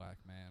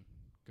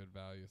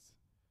values.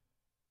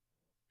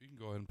 You can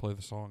go ahead and play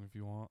the song if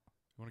you want.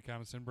 You want to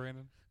count us in,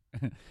 Brandon?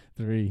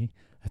 3,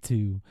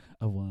 2,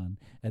 1,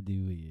 I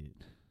do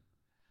it.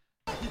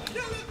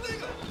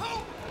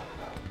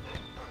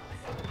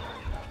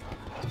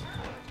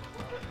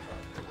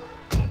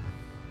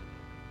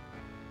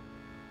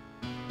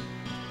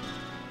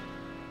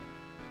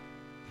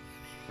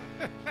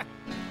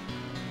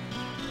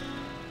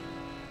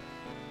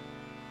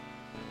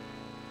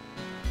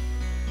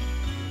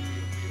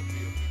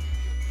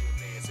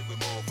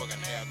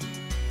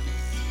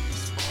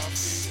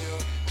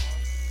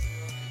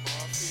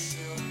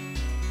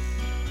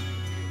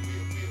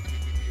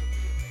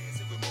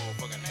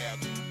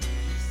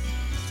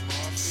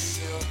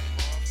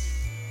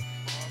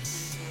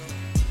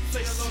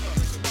 Say hello to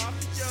Mr.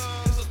 Mafia.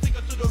 As a sticker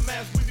to the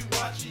mask, we be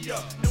watching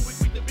ya. Know we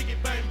quick to biggie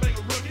bang bang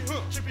a rookie.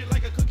 Chip it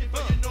like a cookie,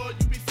 but you know it,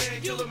 you be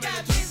saying You kill a man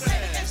got just me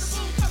ready, that's fast.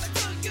 the rule coming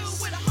to you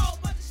with a whole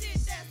bunch of shit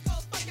that's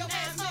gon' fuck your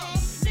ass up.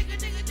 Nigga,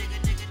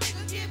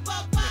 get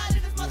buck wild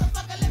in this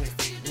motherfucker, let me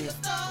see you do the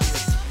stuff.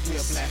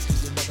 We'll blast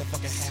through your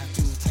motherfucking have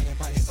to. Tie your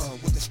body up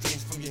with the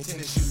strings from your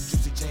tennis shoes.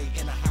 Juicy J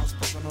in the house,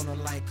 puffing on a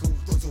light cool.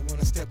 Those who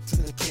wanna step to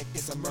the kick,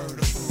 it's a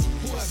murder fool.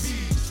 Who I be,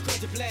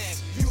 country black.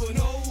 You will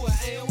know who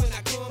I am when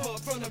I come up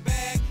from the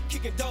bag.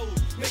 Kicking dough,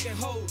 making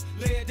hoes.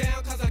 Lay it down,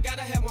 cause I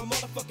gotta have my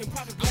motherfucking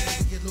profit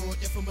bag. Your Lord,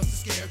 infamous the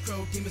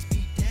scarecrow. Demons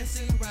be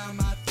dancing around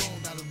my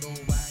throne. I don't know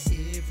why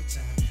every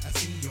time I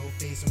see your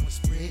face on the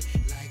spread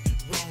like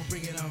wrong,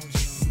 bring it on,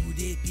 Sean. Who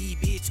they be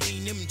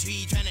between them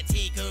trees trying to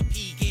take a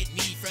peek at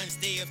me front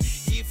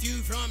steps? If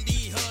you from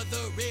the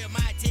other realm,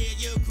 I tell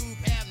your coop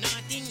have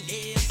nothing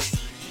left.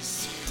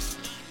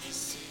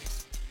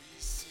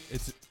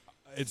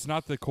 It's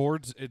not the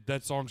chords.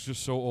 That song's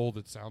just so old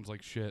it sounds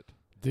like shit.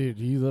 Dude,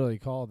 you literally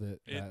called it.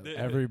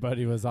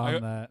 Everybody was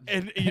on that.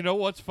 And you know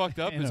what's fucked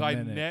up In is a I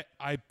minute.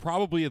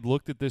 probably had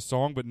looked at this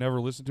song but never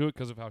listened to it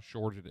because of how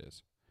short it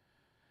is.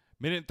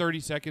 Minute and 30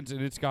 seconds, and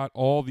it's got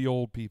all the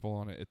old people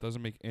on it. It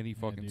doesn't make any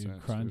fucking dude,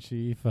 sense.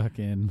 Crunchy,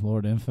 fucking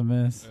Lord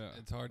Infamous. Yeah.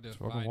 It's hard to It's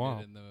fucking find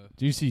wild. it in the.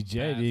 Juicy J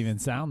didn't even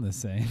sound the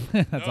same.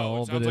 That's No, how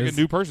old it sounds it like is.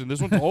 a new person.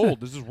 This one's old.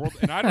 This is world,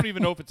 and I don't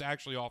even know if it's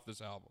actually off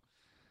this album.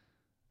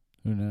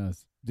 Who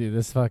knows? Dude,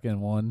 this fucking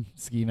one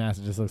Ski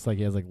Master just looks like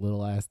he has like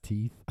little ass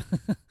teeth.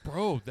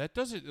 Bro, that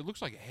doesn't. It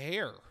looks like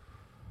hair.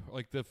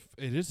 Like it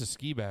is a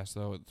ski mask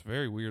though. It's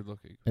very weird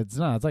looking. It's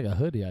not. It's like a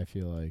hoodie, I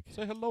feel like.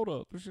 Say hello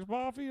to this is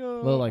Mafia.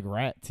 Little like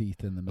rat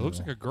teeth in the It middle. looks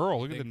like a girl.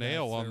 Look at the think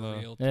nail that's on their the.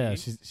 real Yeah,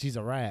 teeth. she's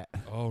a rat.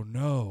 Oh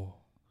no,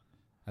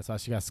 That's why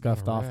she got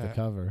scuffed Not a off the rat.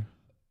 cover.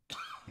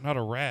 not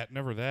a rat.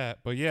 Never that.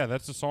 But yeah,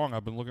 that's the song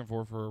I've been looking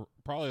for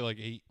probably like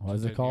 8. What to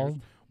is 10 it called?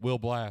 years. Will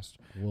Blast.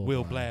 Will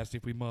Will Blast. blast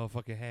if we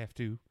motherfucking have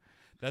to.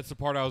 That's the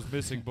part I was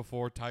missing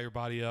before. Tie your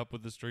body up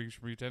with the strings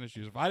from your tennis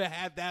shoes. If I'd have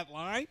had that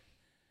line,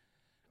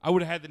 I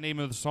would have had the name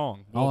of the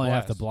song. I Will only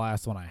have to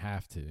Blast. blast when I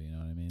have to. You know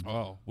what I mean?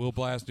 Oh, we'll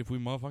blast if we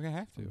motherfucking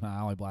have to. Nah,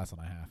 I only blast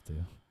when I have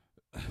to.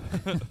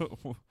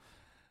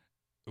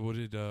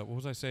 What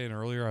was I saying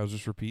earlier? I was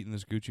just repeating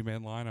this Gucci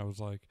Man line. I was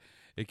like,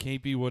 it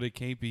can't be what it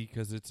can't be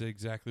because it's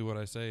exactly what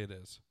I say it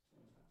is.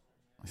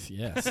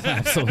 Yes,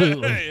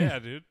 absolutely. Yeah,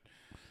 dude.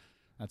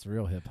 That's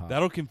real hip hop.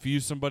 That'll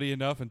confuse somebody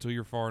enough until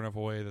you're far enough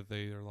away that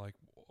they're like,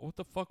 what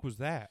the fuck was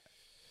that?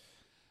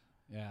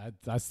 Yeah,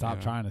 I stopped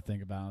Yeah. trying to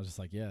think about it. I was just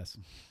like, yes.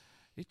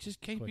 It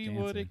just can't Quick be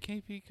what answer. it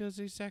can't be because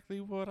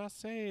exactly what I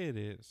say it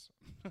is.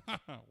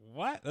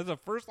 What? That's the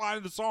first line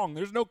of the song.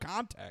 There's no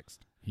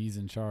context. He's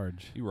in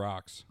charge. He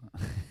rocks.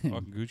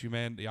 Fucking Gucci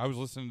Man. I was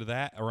listening to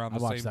that around I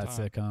the watched same that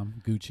time.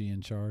 sitcom, Gucci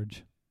in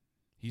Charge.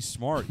 He's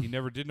smart. He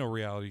never did no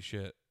reality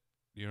shit.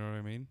 You know what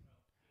I mean?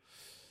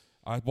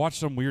 I watched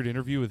some weird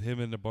interview with him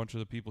and a bunch of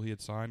the people he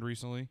had signed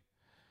recently.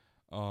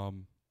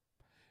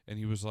 And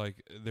he was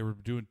like, they were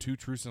doing 2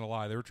 truths and a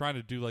lie. They were trying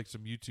to do like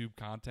some YouTube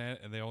content,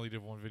 and they only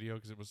did one video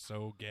because it was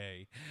so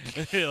gay.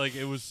 Like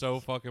it was so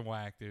fucking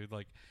whack, dude.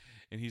 Like,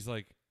 and he's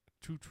like,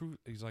 2 truths.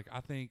 He's like,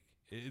 I think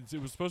it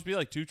was supposed to be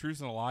like 2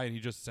 truths and a lie, and he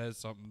just says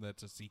something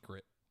that's a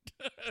secret.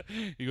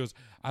 He goes,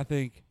 I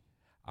think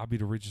I'll be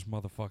the richest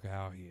motherfucker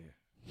out here.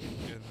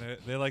 And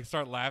they like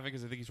start laughing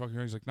because they think he's fucking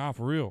around. He's like, nah,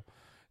 for real.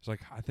 He's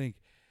like, I think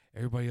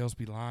everybody else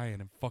be lying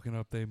and fucking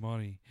up their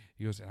money.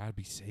 He goes, and I'd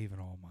be saving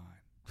all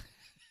mine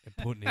and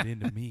putting it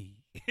into me.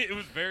 It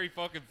was very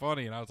fucking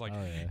funny, and I was like,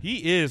 Oh, yeah.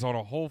 he is on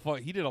a whole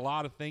he did a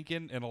lot of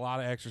thinking and a lot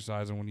of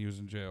exercising when he was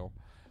in jail.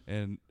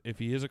 And if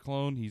he is a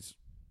clone,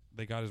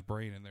 they got his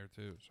brain in there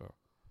too. So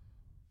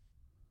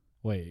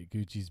Wait,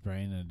 Gucci's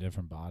brain in a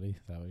different body?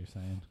 Is that what you're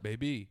saying?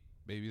 maybe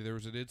there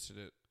was an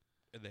incident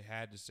and they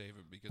had to save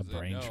him because A they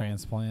brain know,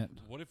 transplant?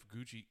 What if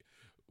Gucci?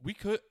 We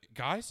could,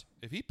 guys,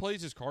 if he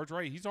plays his cards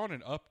right, he's on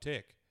an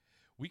uptick.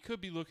 We could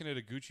be looking at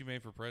a Gucci Mane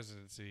for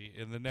presidency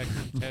in the next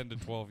 10 to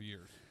 12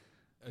 years.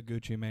 A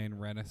Gucci Mane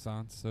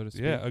renaissance, so to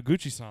speak. Yeah, a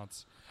Gucci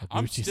sans. A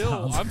I'm Gucci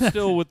still sans. I'm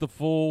still with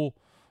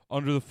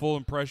under the full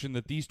impression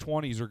that these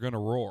 20s are gonna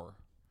roar.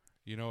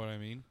 You know what I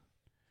mean?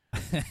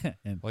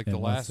 In- Like in the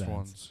what last sense?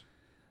 ones.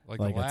 Like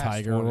Like the a last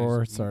tiger one is-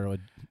 roar started with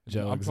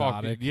Joe I'm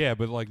Exotic. talking, yeah,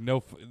 but like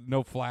no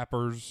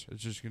flappers.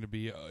 It's just going to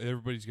be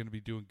everybody's going to be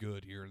doing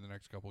good here in the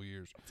next couple of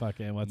years.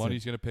 Fucking what's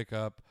Money's it? going to pick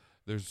up.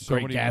 There's so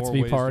Great many more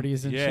Gatsby ways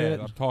parties to, and yeah, shit?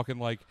 I'm talking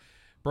like,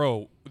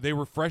 bro, they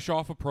were fresh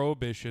off of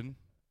Prohibition.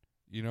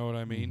 You know what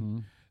I mean?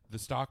 Mhm. The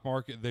stock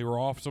market, they were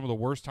off some of the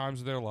worst times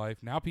of their life.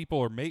 Now people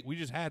are we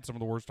just had some of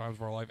the worst times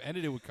of our life.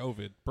 Ended it with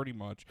COVID, pretty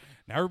much.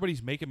 Now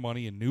everybody's making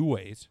money in new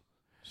ways.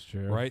 It's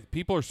true. Right?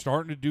 People are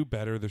starting to do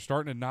better. They're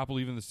starting to not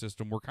believe in the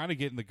system. We're kind of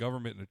getting the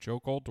government in a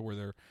chokehold to where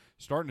they're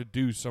starting to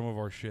do some of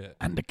our shit.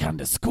 And the kind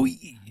of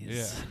squeeze.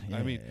 Yeah.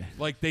 I mean,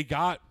 like they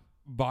got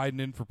Biden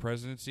in for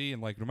presidency,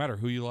 and like no matter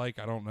who you like,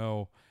 I don't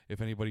know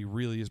if anybody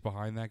really is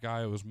behind that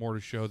guy. It was more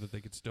to show that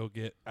they could still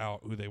get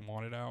out who they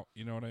wanted out.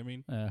 You know what I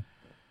mean? Yeah.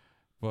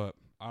 But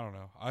I don't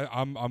know.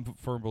 I'm a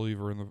firm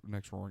believer in the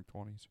next Roaring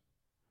 20s.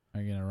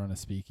 Are you gonna run a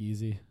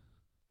speakeasy?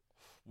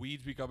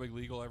 Weed's becoming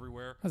legal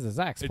everywhere. That's a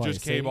Zach's It place.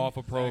 just came see? off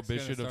of Zach's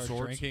prohibition gonna of start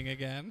sorts. drinking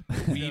again.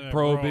 Weed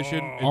prohibition.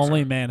 roar. It's-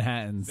 Only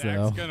Manhattans Zach's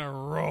though. gonna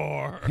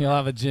roar. He'll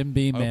have a Jim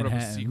Beam Open up a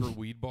Manhattan. secret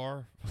weed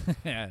bar.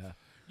 Yeah.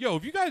 Yo,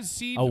 have you guys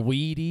seen? A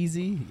weed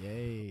easy.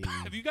 Yay.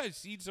 Have you guys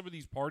seen some of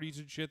these parties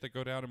and shit that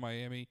go down in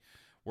Miami,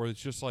 where it's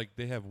just like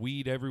they have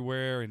weed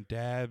everywhere and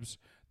dabs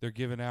they're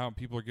giving out, and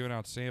people are giving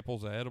out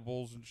samples of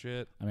edibles and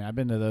shit. I mean, I've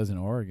been to those in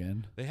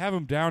Oregon. They have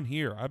them down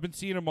here. I've been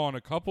seeing them on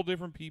a couple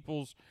different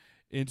people's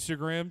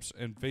Instagrams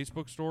and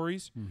Facebook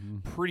stories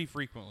pretty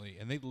frequently,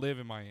 and they live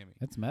in Miami.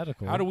 It's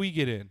medical. How do we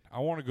get in? I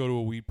want to go to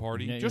a weed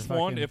party. Get your Just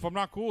one. fucking- If I'm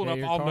not cool get enough,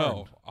 your I'll card.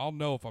 know. I'll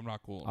know if I'm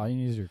not cool All enough. you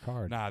need is your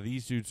card. Nah,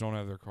 these dudes don't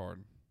have their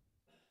card.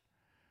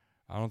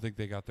 I don't think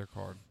they got their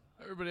card.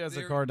 Everybody has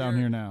They're- their card down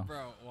they're- here now.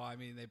 Bro, well, I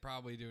mean, they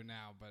probably do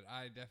now, but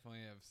I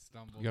definitely have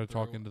stumbled You got to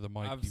talk through- into the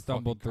mic. I've you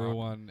stumbled fucking through cock.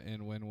 one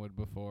in Wynwood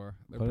before.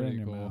 They're Put it pretty in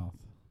your cool. mouth.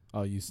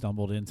 Oh, you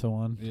stumbled into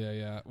one? Yeah,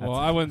 yeah. That's Well, a-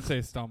 I wouldn't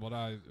say stumbled.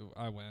 I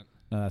went.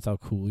 No, that's how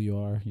cool you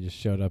are. You just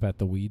showed up at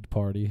the weed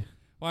party.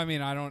 Well, I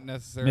mean, I don't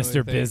necessarily. Mr.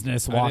 think-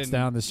 Business I walks didn't-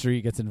 down the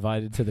street, gets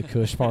invited to the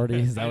Kush party.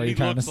 Is that what He you're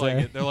trying to looks like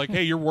say? it. They're like,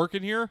 "Hey, you're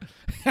working here."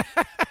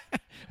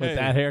 With Hey.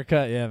 that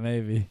haircut? Yeah,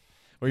 maybe.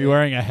 Were you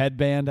wearing a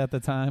headband at the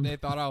time? They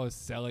thought I was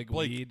selling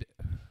Blake, weed.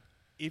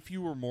 If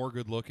you were more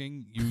good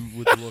looking, you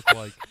would look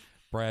like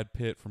Brad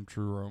Pitt from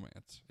True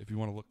Romance. If you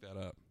want to look that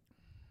up,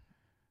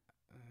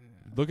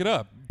 look it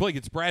up, Blake.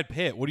 It's Brad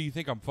Pitt. What do you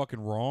think? I'm fucking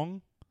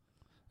wrong.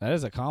 That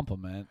is a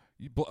compliment.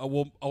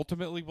 Well,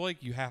 ultimately,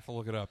 Blake, you have to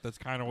look it up. That's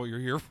kind of what you're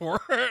here for.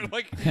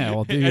 Like, Yeah,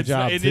 well, do your it's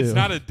job, and too. it's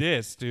not a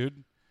diss,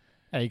 dude.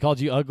 Hey, he called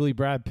you ugly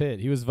Brad Pitt.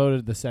 He was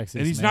voted the sexiest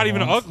And he's man not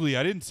even once. ugly.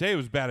 I didn't say it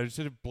was bad. I just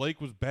said if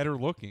Blake was better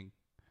looking.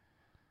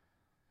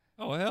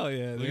 Oh hell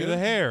yeah! Look dude. at the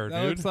hair,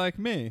 That dude. looks like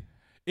me.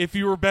 If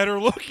you were better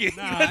looking,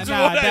 that's what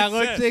I that said.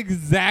 looks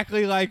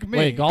exactly like me.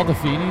 Wait,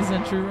 Galdafini's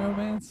in True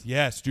Romance?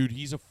 Yes, dude,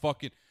 he's a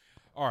fucking.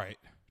 All right,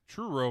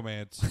 True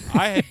Romance.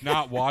 I had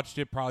not watched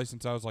it probably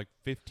since I was like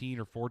 15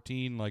 or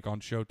 14, like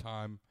on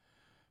Showtime.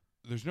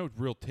 There's no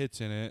real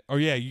tits in it. Oh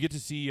yeah, you get to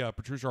see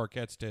Patricia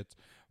Arquette's tits.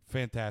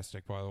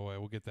 Fantastic, by the way.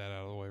 We'll get that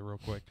out of the way real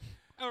quick.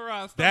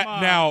 That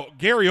now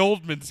Gary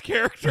Oldman's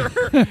character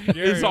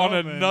is on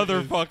Oldman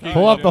another is fucking.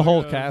 Pull up the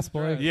whole cast,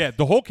 Blake. Yeah,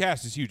 the whole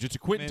cast is huge. It's a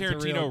Quentin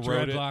Man's a real Tarantino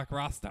wrote it. dreadlock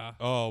Rasta.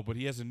 Oh, but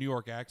he has a New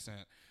York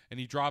accent, and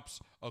he drops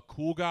a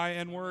cool guy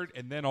N word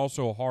and then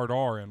also a hard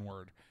R N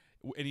word,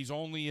 and he's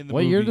only in the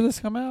What movie year did this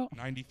come out?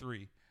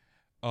 93.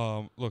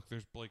 Look,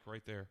 there's Blake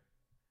right there.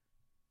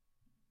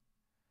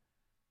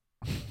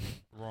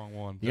 Wrong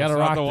one. You That's gotta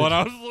not rock the the- one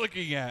I was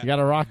looking at. You got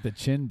to rock the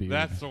chin beard.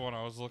 That's the one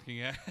I was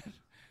looking at.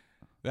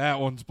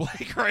 That one's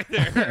Blake right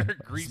there.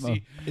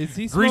 Greasy, Is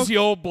he greasy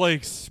old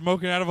Blake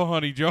smoking out of a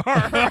honey jar.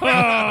 Oh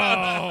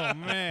that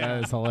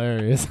man! is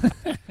hilarious.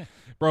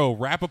 Bro,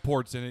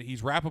 Rappaport's in it.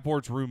 He's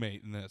Rappaport's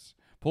roommate in this.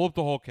 Pull up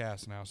the whole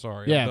cast now.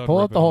 Sorry. I'm yeah, done pull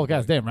up ripping the whole on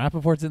cast. Blake. Damn,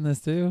 Rappaport's in this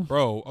too?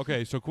 Bro,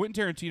 okay, so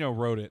Quentin Tarantino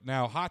wrote it.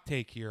 Now, hot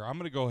take here. I'm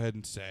going to go ahead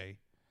and say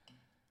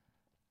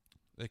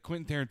that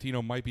Quentin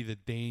Tarantino might be the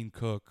Dane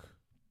Cook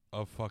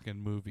of fucking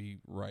movie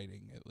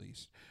writing, at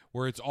least.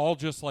 Where it's all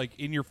just like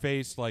in your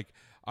face, like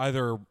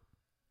either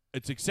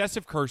it's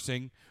excessive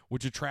cursing,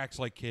 which attracts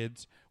like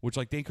kids, which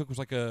like Dane Cook was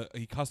like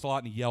he cussed a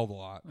lot and he yelled a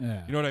lot.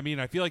 Yeah. You know what I mean?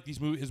 I feel like his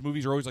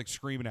movies are always like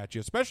screaming at you,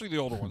 especially the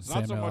older ones.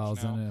 Not so Samuel much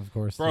L's now. in it, of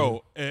course.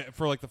 Bro,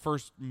 for like the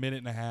first minute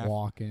and a half.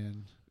 Walk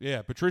in.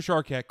 Yeah, Patricia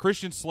Arquette,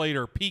 Christian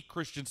Slater, peak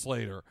Christian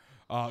Slater,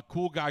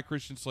 cool guy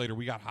Christian Slater.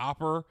 We got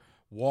Hopper,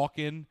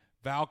 Walken,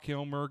 Val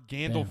Kilmer,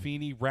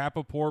 Gandolfini,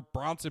 Rappaport,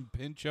 Bronson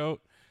Pinchot.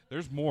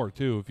 There's more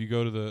too if you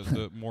go to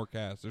the more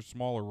cast. There's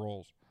smaller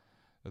roles.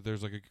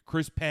 There's like a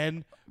Chris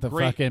Penn, The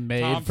great fucking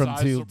maid Tom from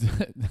two.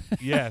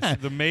 yes,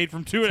 the maid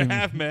from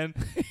 2.5 Men,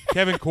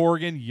 Kevin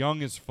Corrigan,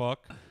 young as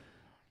fuck.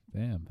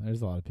 Damn,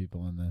 there's a lot of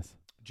people in this.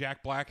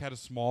 Jack Black had a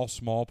small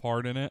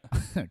part in it.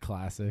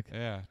 Classic.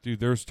 Yeah,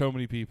 dude, there's so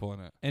many people in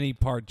it. Any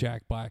part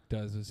Jack Black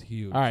does is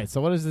huge. All right, so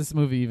what is this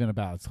movie even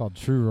about? It's called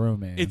True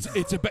Romance.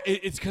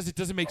 It's because it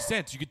doesn't make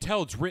sense. You could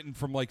tell it's written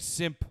from like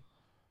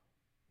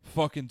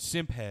fucking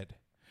simp head.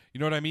 You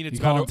know what I mean? It's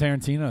you call him about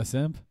Tarantino a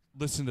simp?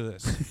 listen to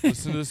this.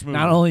 Listen to this movie.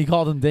 Not only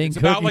called him Dane it's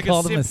Cook, about you like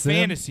called a him a simp simp.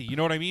 fantasy. You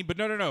know what I mean? But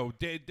no.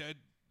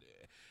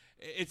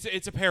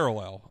 It's a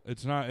parallel.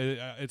 It's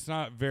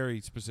not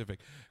very specific.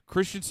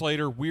 Christian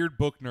Slater, weird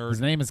book nerd.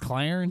 His name is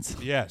Clarence.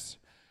 Yes.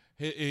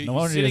 He's No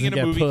wonder he sitting in a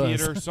doesn't movie get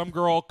puss. theater. Some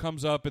girl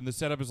comes up, and the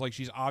setup is like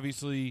she's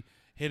obviously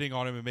hitting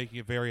on him and making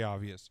it very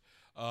obvious.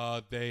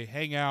 They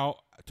hang out,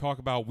 talk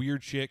about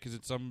weird shit because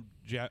it's some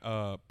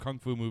kung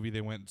fu movie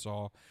they went and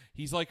saw.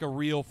 He's like a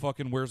real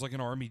fucking wears like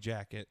an army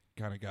jacket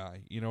kind of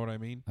guy. You know what I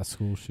mean? A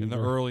school shooter. In the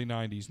early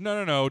 90s.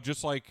 No.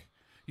 Just like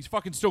he's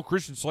fucking still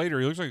Christian Slater.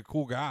 He looks like a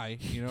cool guy.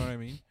 You know what I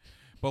mean?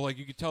 But like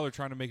you could tell they're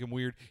trying to make him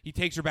weird. He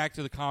takes her back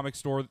to the comic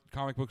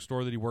book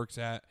store that he works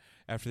at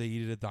after they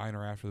eat at a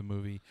diner after the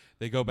movie.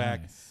 They go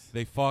back. Nice.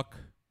 They fuck.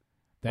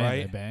 Damn,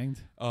 right? they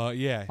banged.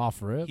 Yeah.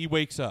 Off rip. He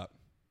wakes up.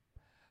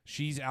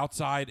 She's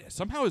outside.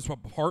 Somehow his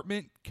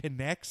apartment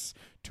connects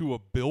to a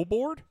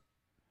billboard.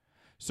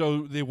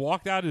 So they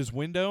walked out his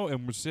window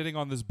and were sitting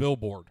on this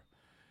billboard.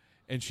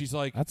 And she's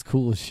like, That's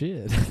cool as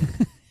shit.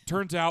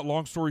 turns out,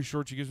 long story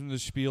short, she gives him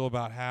this spiel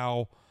about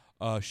how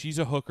she's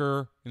a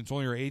hooker and it's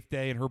only her 8th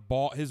day, and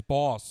his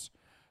boss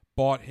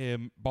bought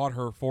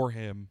her for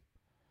him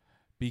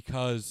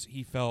because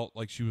he felt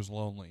like she was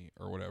lonely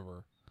or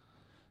whatever.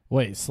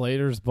 Wait,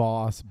 Slater's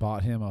boss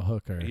bought him a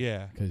hooker.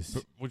 Yeah.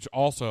 'Cause Which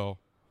also,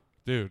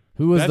 dude.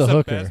 Who was that's the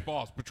hooker? Best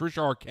boss. Patricia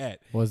Arquette.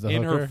 Was the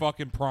in hooker? her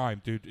fucking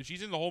prime, dude.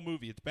 She's in the whole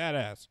movie. It's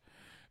badass.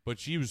 But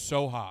she was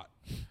so hot.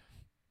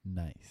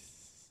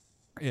 Nice.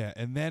 Yeah,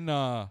 and then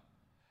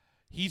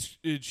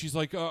she's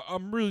like,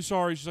 I'm really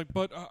sorry. She's like,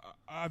 but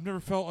I've never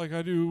felt like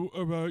I do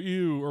about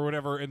you or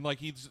whatever. And like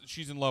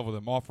she's in love with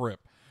him off rip.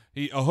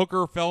 A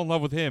hooker fell in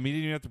love with him. He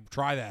didn't even have to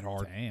try that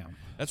hard. Damn.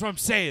 That's what I'm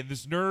saying.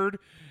 This nerd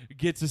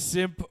gets a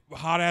simp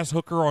hot ass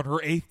hooker on her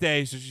 8th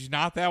day, so she's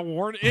not that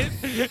worn in.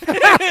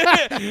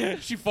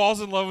 She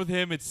falls in love with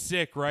him. It's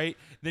sick, right?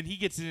 Then he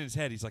gets it in his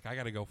head. He's like, I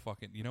gotta go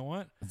fucking. You know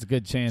what? It's a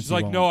good chance. She's he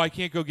like, won't. no, I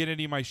can't go get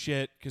any of my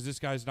shit because this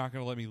guy's not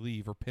gonna let me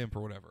leave or pimp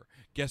or whatever.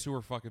 Guess who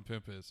her fucking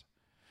pimp is?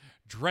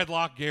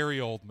 Dreadlock Gary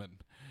Oldman.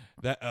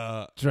 That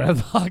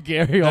Dreadlock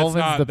Gary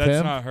Oldman's the that's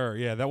pimp. not her.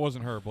 Yeah, that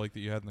wasn't her, Blake, that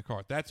you had in the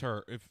car. That's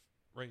her. If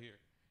right here.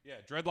 Yeah,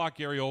 Dreadlock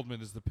Gary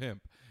Oldman is the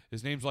pimp.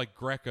 His name's like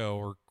Greco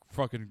or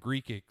fucking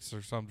Greekix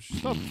or some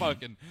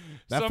fucking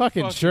That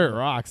fucking shirt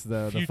rocks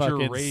though. The future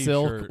fucking rave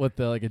silk shirt. with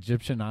the like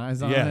Egyptian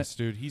eyes on Yes, it.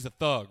 dude. He's a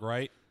thug,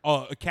 right?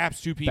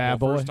 Caps 2 people Bad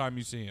boy. first time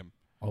you see him.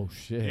 Oh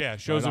shit. Yeah,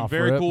 shows Right him off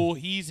very rip. cool.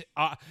 He's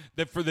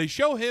they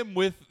show him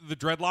with the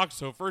dreadlocks.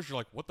 So first you're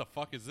like, what the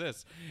fuck is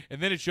this?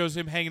 And then it shows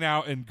him hanging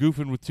out and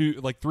goofing with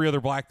 3 other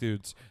black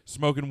dudes,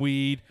 smoking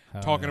weed,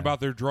 Hell talking yeah. about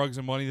their drugs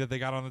and money that they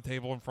got on the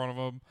table in front of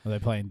them. Are they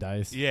playing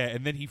dice? Yeah,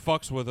 and then he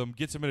fucks with them,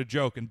 gets them in a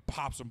joke, and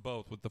pops them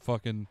both with the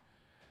fucking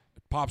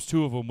pops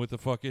 2 of them with the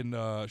fucking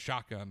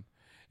shotgun.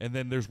 And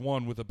then there's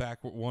one with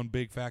one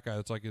big fat guy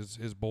that's like his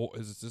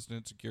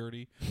assistant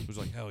security who's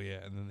like, hell yeah,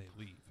 and then they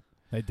leave.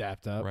 They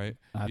dapped up. Right?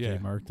 After Yeah. they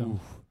murked them.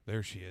 Oof,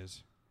 there she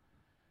is.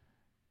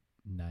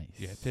 Nice.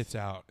 Yeah, tits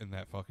out in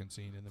that fucking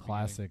scene in the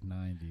Classic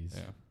 90s. beginning.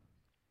 Yeah.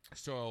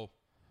 So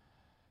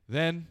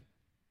then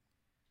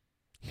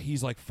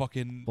he's like,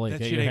 fucking Blake, that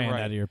get shit your ain't hand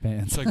right. out of your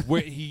pants. It's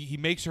like he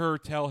makes her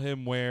tell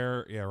him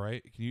where. Yeah,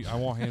 right. I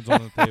want hands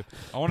on the table.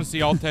 I want to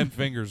see all 10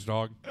 fingers,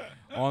 dog,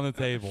 on the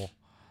table.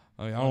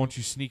 I don't want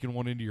you sneaking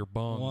one into your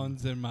bum.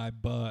 One's in my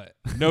butt.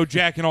 No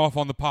jacking off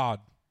on the pod.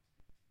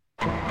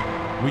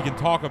 We can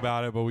talk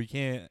about it, but we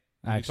can't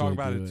Actually talk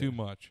about do it it. too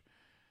much.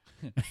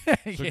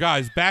 So,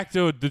 guys, back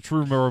to the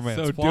True Romance.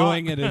 So plot.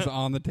 doing it is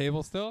on the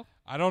table still?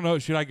 I don't know.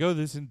 Should I go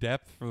this in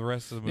depth for the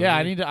rest of the movie? Yeah,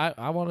 I need to.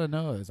 I want to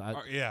know this.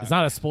 yeah. It's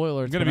not a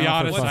spoiler. I'm It's gonna been be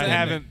out for honest. a I second.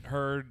 haven't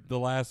heard the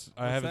last.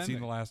 I What's haven't the seen the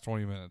ending? last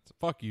 20 minutes.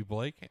 Fuck you,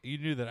 Blake. You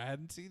knew that I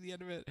hadn't seen the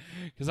end of it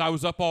because I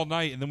was up all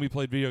night and then we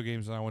played video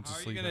games and I went to How are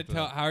you sleep. gonna after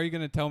tell? that. How are you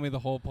gonna tell me the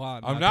whole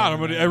plot? I'm not. telling I'm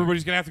me gonna. the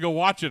Everybody's gonna have to go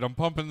watch it. I'm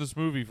pumping this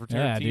movie for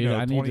Yeah, Tarantino. dude.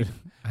 I need 20 to.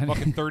 I need-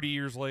 fucking 30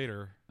 years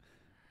later.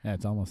 Yeah,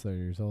 it's almost 30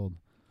 years old.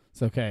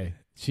 It's okay.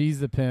 She's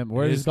the pimp.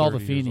 Where It does is 30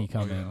 years Galdafini old.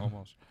 come Oh, yeah, in?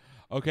 Almost.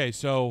 Okay,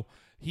 so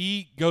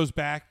he goes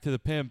back to the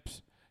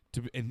pimps,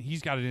 and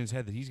he's got it in his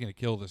head that he's going to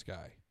kill this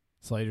guy.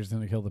 Slater's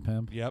gonna kill the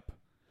pimp. Yep.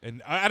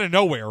 And out of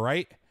nowhere,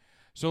 right?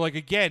 So, like,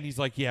 again, he's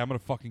like, yeah, I'm going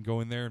to fucking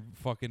go in there and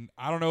fucking,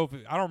 I don't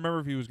remember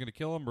if he was going to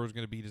kill him or was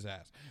going to beat his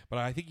ass. But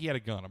I think he had a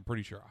gun. I'm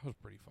pretty sure. I was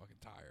pretty fucking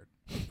tired.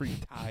 I was pretty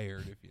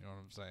tired, if you know what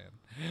I'm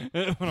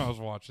saying, when I was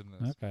watching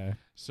this. Okay.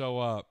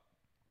 So,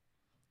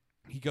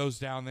 he goes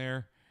down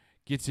there,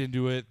 gets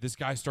into it. This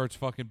guy starts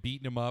fucking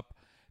beating him up.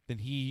 Then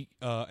he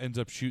ends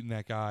up shooting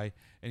that guy,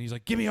 and he's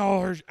like, "Give me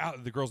all her."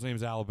 The girl's name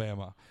is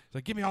Alabama. He's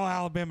like, "Give me all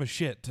Alabama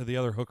shit" to the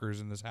other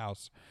hookers in this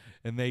house,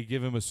 and they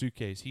give him a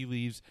suitcase. He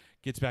leaves,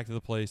 gets back to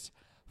the place,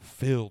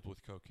 filled with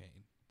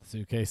cocaine.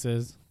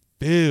 Suitcases.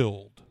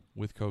 Filled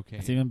with cocaine.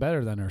 It's even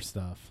better than her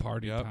stuff.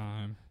 Party Yep.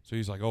 time. So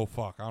he's like, "Oh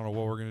fuck, I don't know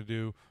what we're gonna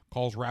do."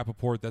 Calls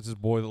Rappaport. That's his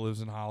boy that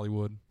lives in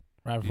Hollywood.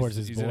 Rappaport's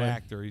his He's boy. an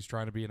actor. He's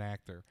trying to be an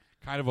actor.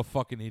 Kind of a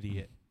fucking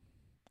idiot.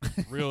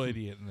 Real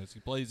idiot in this. He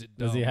plays it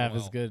dumb. Does he have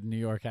well. his good New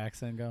York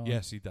accent going?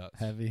 Yes, he does.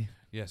 Heavy.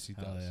 Yes, he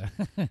Hell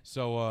does. yeah.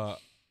 So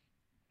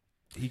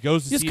he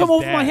goes to Just see come his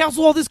over dad. my house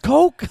with all this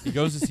coke. He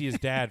goes to see his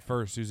dad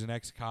first, who's an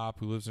ex-cop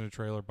who lives in a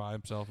trailer by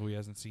himself who he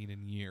hasn't seen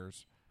in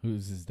years.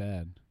 Who's his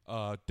dad?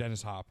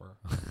 Dennis Hopper.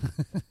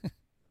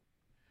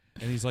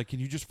 And he's like, can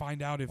you just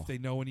find out if they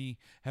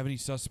have any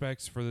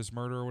suspects for this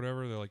murder or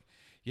whatever? They're like,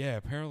 yeah,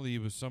 apparently he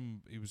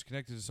was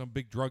connected to some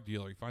big drug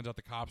dealer. He finds out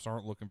the cops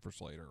aren't looking for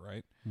Slater,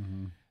 right?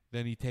 Mm-hmm.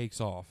 Then he takes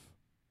off.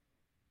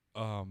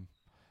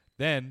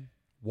 Then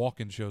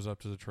Walken shows up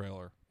to the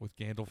trailer with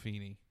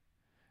Gandolfini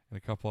and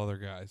a couple other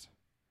guys.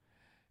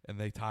 And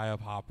they tie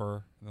up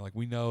Hopper. And they're like,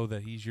 we know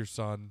that he's your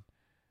son.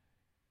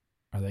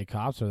 Are they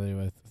cops or are they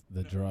with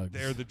the drugs?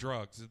 They're the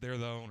drugs. They're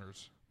the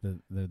owners.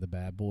 They're the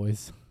bad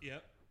boys.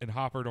 Yep. And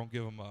Hopper don't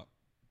give him up.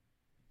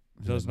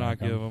 Does Does they not mark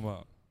give him? him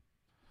up.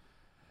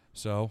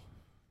 So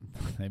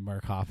They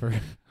mark Hopper.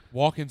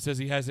 Walken says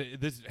he has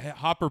this.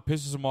 Hopper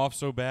pisses him off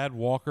so bad.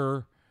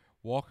 Walker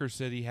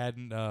said he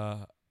hadn't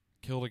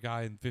killed a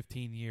guy in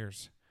 15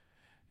 years,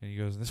 and he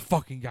goes, "This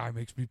fucking guy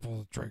makes me pull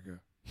the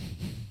trigger."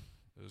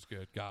 It was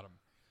good. Got him.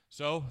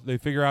 So they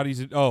figure out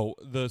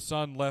the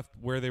son left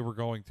where they were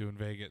going to in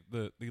Vegas.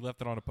 He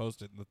left it on a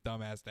Post-it, and the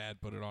dumbass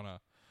dad put it on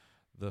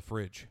the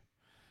fridge.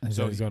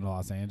 So he's going to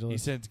Los Angeles. He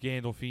sends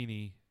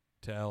Gandolfini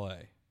to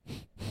L.A.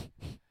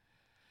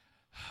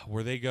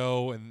 where they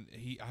go, and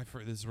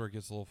this is where it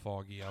gets a little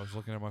foggy. I was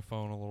looking at my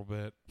phone a little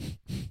bit.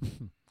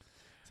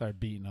 Start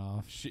beating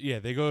off. Yeah,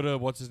 they go to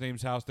what's his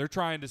name's house. They're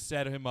trying to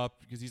set him up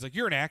because he's like,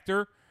 "You're an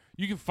actor.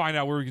 You can find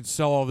out where we can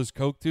sell all this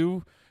coke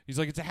to." He's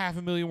like, "It's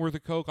 $500,000 worth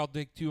of coke. I'll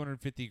take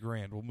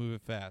 $250,000. We'll move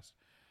it fast."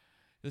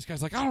 This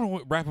guy's like, "I don't know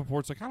what."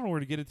 Rappaport's like, "I don't know where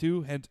to get it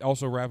to." And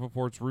also,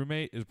 Rappaport's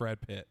roommate is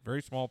Brad Pitt.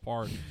 Very small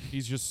part.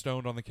 He's just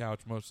stoned on the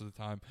couch most of the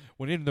time.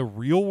 When in the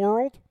real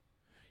world,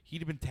 he'd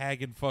have been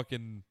tagging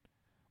fucking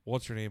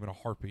what's her name in a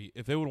heartbeat.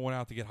 If they would have went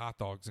out to get hot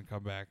dogs and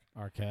come back,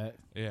 Arquette.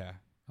 yeah,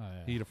 Oh,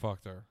 yeah. he'd have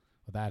fucked her.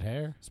 With that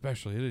hair.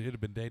 Especially, it'd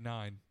have been day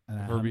 9 And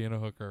of that her being a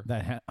hooker.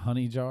 That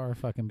honey jar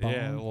fucking bomb.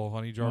 Yeah, the little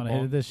honey jar wanna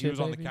bomb. hit this He shit, was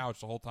on the baby?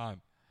 couch the whole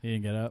time. He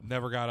didn't get up.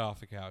 Never got off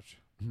the couch.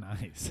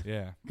 Nice.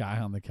 Yeah. Guy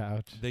on the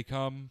couch. They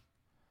come.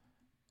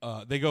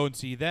 They go and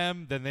see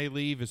them. Then they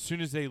leave. As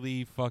soon as they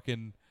leave,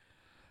 fucking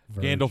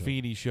Virgil.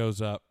 Gandolfini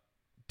shows up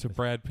to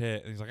Brad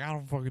Pitt, and he's like, "I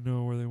don't fucking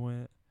know where they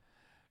went."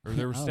 Or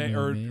they were I don't staying. know,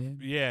 Or man.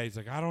 yeah, he's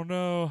like, "I don't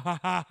know." Ha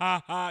ha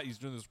ha ha. He's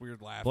doing this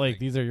weird laugh. Blake,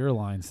 thing. these are your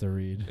lines to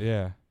read.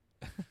 Yeah.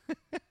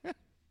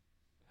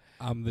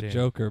 I'm the Damn.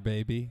 Joker,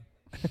 baby.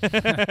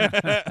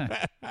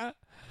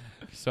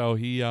 So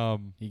he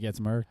He gets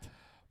murked.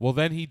 Well,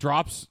 then he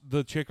drops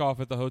the chick off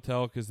at the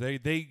hotel because they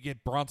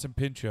get Bronson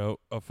Pinchot,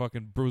 a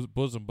fucking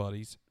bosom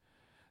buddies.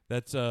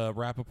 That's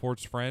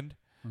Rappaport's friend,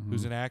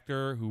 who's an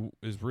actor who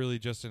is really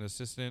just an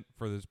assistant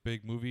for this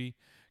big movie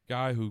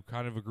guy who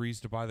kind of agrees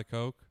to buy the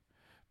coke,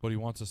 but he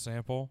wants a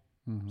sample.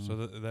 So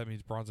that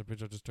means Bronson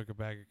Pinchot just took a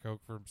bag of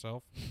coke for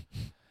himself.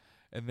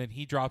 And then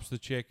he drops the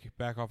chick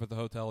back off at the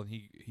hotel, and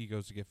he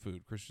goes to get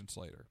food, Christian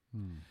Slater.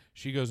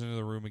 She goes into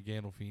the room, and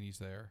Gandolfini's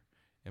there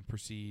and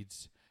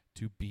proceeds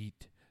to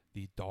beat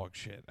the dog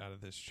shit out of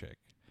this chick.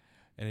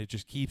 And it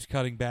just keeps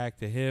cutting back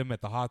to him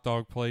at the hot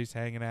dog place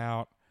hanging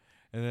out,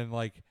 and then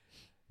like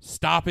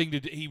stopping to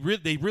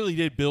they really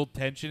did build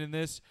tension in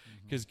this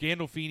because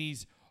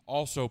Gandolfini's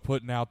also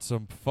putting out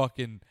some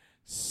fucking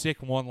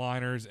sick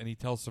one-liners, and he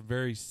tells some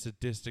very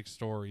sadistic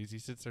stories. He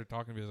sits there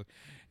talking to me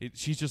like,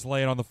 she's just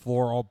laying on the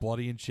floor all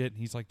bloody and shit, and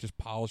he's like just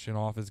polishing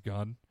off his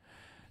gun,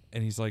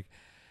 and he's like,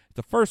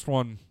 the first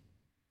one,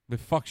 it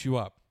fucks you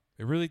up.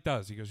 It really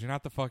does. He goes, you're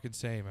not the fucking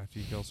same after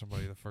you kill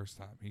somebody the first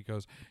time. He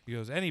goes,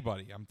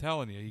 anybody, I'm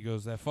telling you. He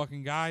goes, that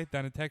fucking guy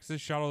down in Texas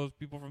shot all those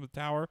people from the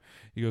tower.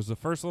 He goes, the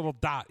first little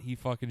dot he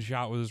fucking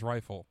shot with his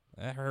rifle,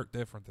 that hurt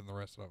different than the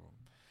rest of them.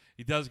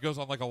 He goes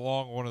on like a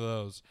long one of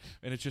those,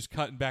 and it's just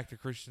cutting back to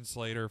Christian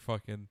Slater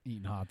fucking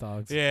Eating hot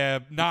dogs. yeah,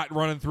 not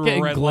running through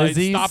Getting a red light,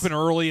 glizzies. stopping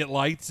early at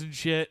lights and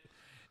shit.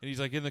 And he's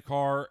like in the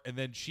car, and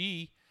then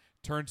she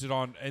turns it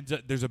on.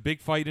 There's a big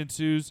fight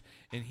ensues,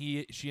 and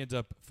she ends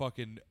up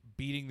fucking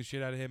beating the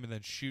shit out of him, and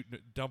then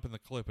dumping the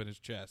clip in his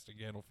chest, in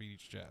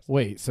Gandolfini's chest.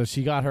 Wait, so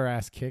she got her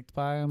ass kicked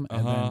by him,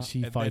 and then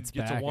she And fights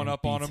then gets back a one and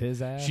up on beats him.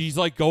 his ass? She's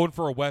like going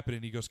for a weapon,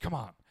 and he goes, come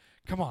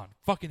on,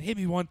 fucking hit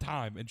me one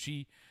time. And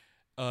she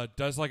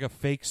does like a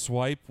fake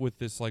swipe with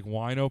this like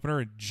wine opener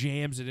and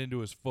jams it into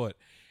his foot,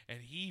 and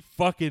he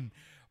fucking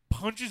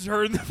punches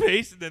her in the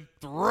face and then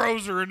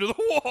throws her into the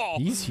wall.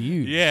 He's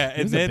huge. Yeah,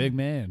 and He's then a big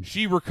man.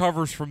 she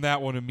recovers from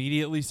that one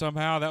immediately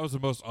somehow. That was the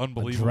most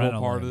unbelievable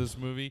part of Adrenaline. this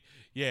movie.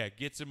 Yeah,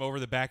 gets him over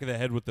the back of the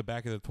head with the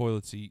back of the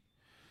toilet seat,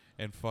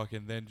 and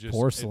fucking then just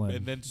Porcelain.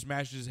 and then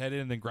smashes his head in,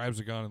 and then grabs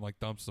a gun and like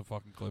dumps the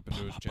fucking clip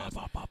into his chest,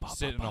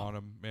 sitting on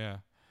him. Yeah,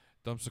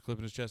 dumps the clip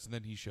in his chest, and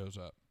then he shows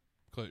up.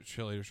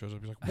 Slater shows up.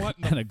 He's like, "What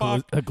in and the a,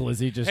 fuck?" a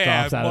glizzy just Hey,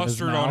 drops out of his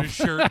mustard mouth. on his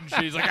shirt and shit.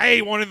 He's like, "I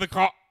ate one in the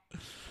car.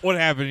 What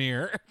happened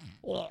here?"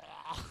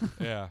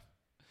 Yeah.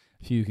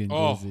 Puking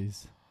Oh.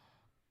 glizzies.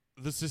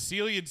 The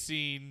Sicilian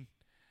scene,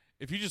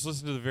 if you just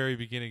listen to the very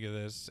beginning of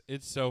this,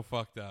 it's so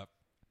fucked up.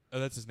 Oh,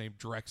 that's his name,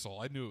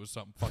 Drexel. I knew it was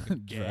something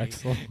fucking gay.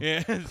 Drexel.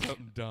 Yeah,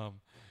 something dumb.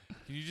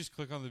 Can you just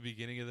click on the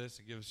beginning of this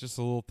and give us just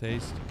a little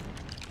taste?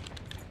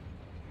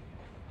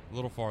 A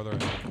little farther.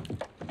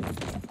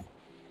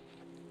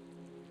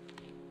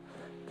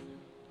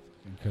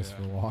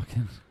 Christopher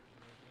Walken.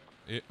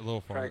 A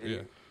little farther. Frankie,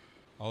 Yeah.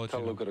 I'll let tell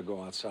you know. Luca to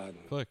go outside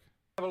and Click.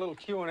 have a little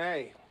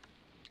Q&A.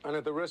 And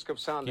at the risk of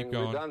sounding Keep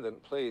going.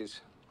 redundant,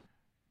 please.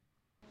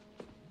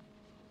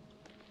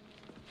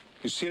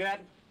 You see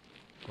that?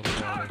 A little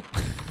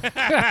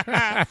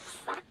farther.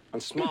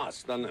 And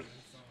smarts, doesn't it?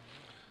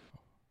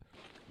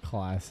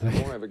 Classic.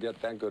 Won't ever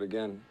get that good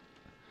again.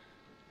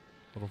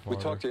 A little We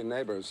farther. talk to your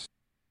neighbors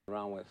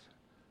around with.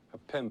 A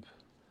pimp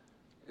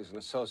is an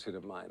associate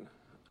of mine.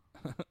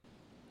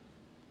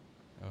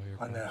 Oh, here On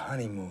comes. their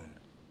honeymoon.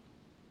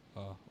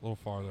 A little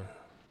farther.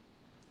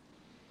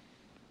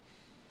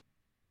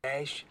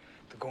 Ash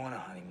to go on a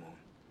honeymoon.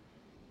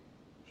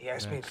 He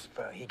asked me Next.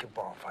 if he could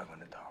borrow $500.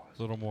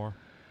 A little more.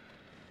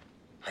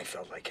 I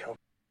felt like help.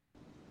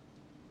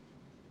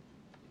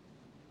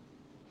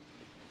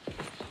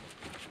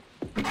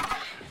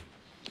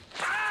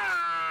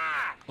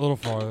 A little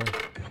farther.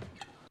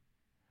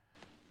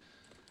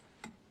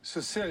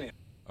 Sicilian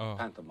Oh.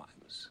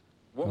 pantomimes.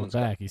 Go Woman's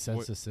back. He said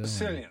Wait, Sicilian.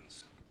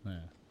 Sicilians Yeah.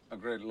 are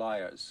great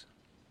liars.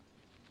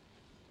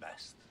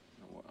 Best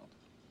in the world.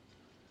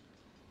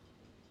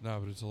 No,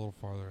 but it's a little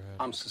farther ahead.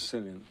 I'm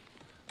Sicilian.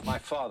 My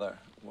father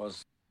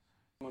was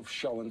of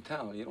show and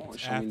tell. You don't want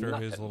to show me After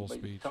nothing. his little but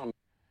you speech. tell me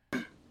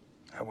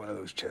I have one of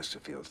those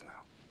Chesterfields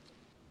now.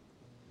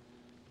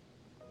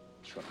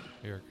 Sure.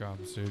 Here it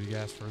comes, dude. He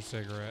asked for a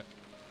cigarette.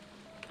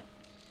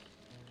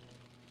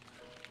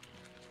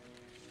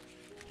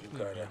 You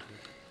got a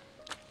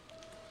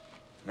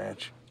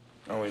match?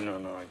 Oh, wait, no,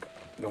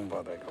 don't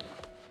bother. I got one.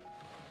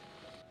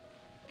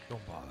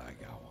 Don't bother, I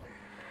got one.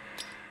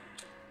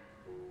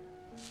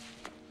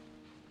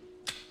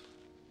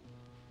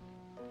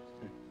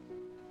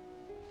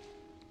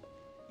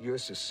 You're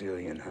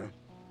Sicilian, huh?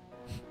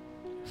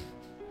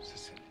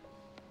 Sicilian.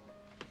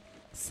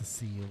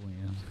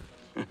 Sicilian.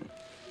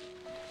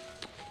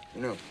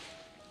 You know,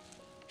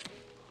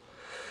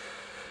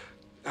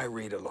 I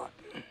read a lot,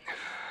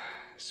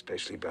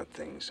 especially about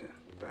things,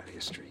 about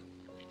history.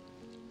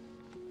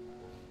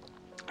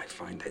 I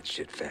find that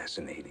shit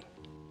fascinating.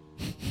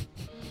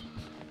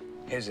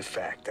 Here's a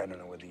fact, I don't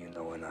know whether you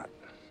know or not.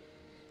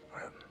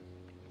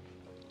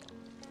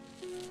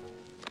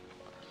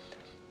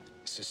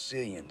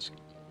 Sicilians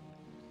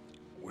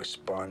were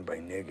spawned by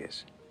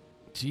niggers.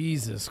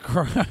 Jesus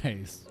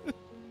Christ.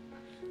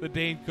 The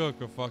Dane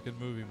Cook of fucking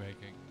movie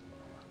making.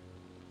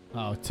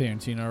 Oh,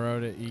 Tarantino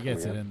wrote it. He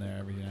gets Yeah. it in there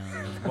every now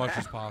and As then. much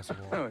as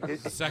possible. Oh, The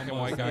it's- second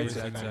white guy it's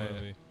who's in that that movie.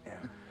 movie. Yeah.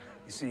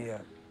 You see,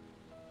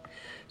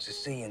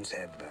 Sicilians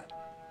have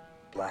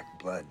black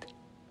blood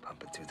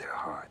pumping through their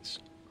hearts.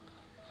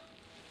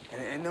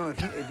 And no,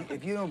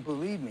 if you don't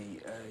believe me,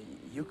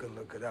 you can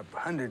look it up.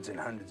 Hundreds and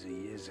hundreds of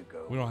years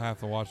ago. We don't have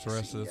to watch the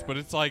rest of this, but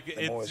it's like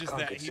The Moors it's just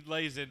that conquered- he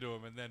lays into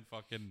him and then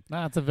fucking.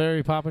 Nah, it's a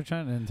very popular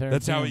trend in Tarantino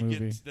That's how he movie.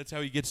 gets. That's how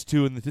he gets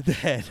two in the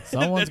head.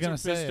 Someone's That's gonna what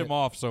say pissed it. him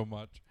off so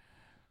much.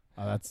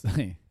 Oh, that's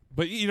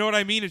But you know what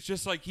I mean? It's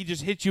just like he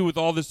just hits you with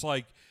all this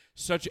like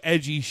such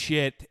edgy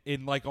shit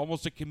in like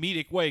almost a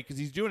comedic way because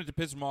he's doing it to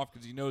piss him off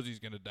because he knows he's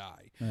gonna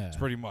die. Yeah. It's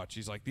pretty much.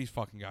 He's like, these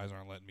fucking guys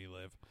aren't letting me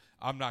live.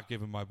 I'm not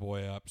giving my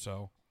boy up,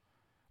 so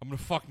I'm gonna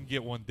fucking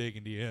get one dig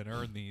into you and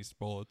earn these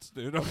bullets,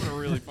 dude. I'm gonna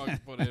really fucking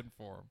put in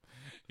for him.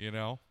 You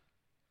know?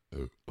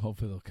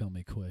 hopefully they'll kill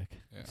me quick.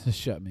 Yeah. Just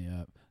shut me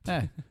up.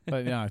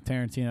 But yeah,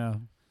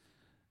 Tarantino,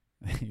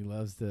 he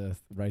loves to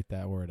write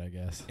that word, I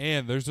guess.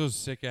 And there's those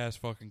sick ass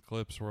fucking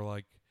clips where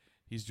like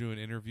he's doing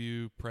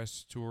interview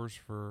press tours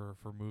for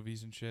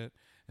movies and shit,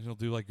 and he'll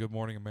do like Good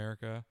Morning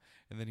America,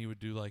 and then he would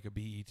do like a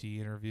BET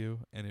interview,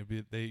 and it'd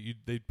be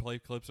they'd play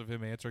clips of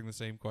him answering the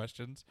same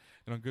questions,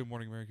 and on Good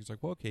Morning America he's like,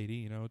 well, Katie,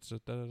 you know, it's a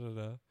da da da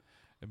da,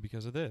 and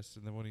because of this,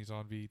 and then when he's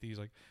on BET he's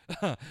like,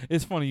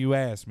 it's funny you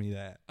asked me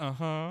that,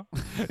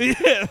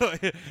 yeah,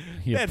 like,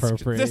 He that's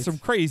appropriates. some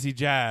crazy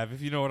jive,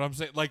 if you know what I'm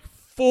saying, like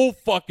full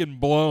fucking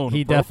blown.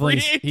 He definitely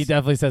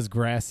appropriates. says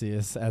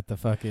gracias at the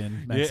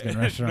fucking Mexican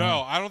restaurant.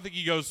 No, I don't think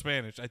he goes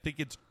Spanish. I think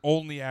it's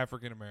only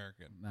African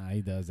American. Nah,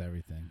 he does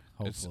everything.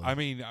 Hopefully. I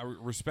mean,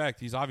 respect.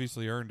 He's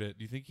obviously earned it.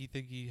 Do you think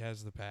he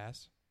has the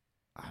pass?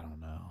 I don't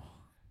know.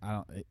 I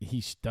don't. He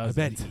I does.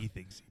 bet he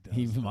thinks he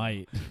does. He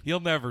might. He'll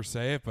never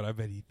say it, but I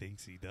bet he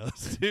thinks he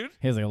does, dude.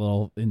 He has like a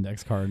little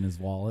index card in his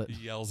wallet.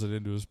 He yells it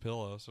into his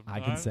pillow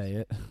sometimes. I can say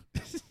it.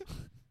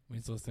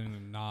 He's listening to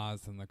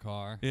Nas in the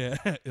car. Yeah,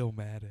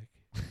 Illmatic.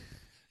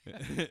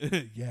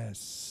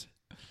 Yes.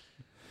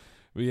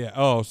 But yeah.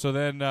 Oh, so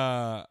then,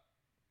 yeah,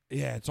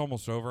 it's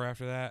almost over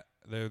after that.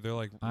 They're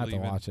like I have to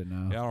leaving. watch it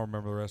now. Yeah, I don't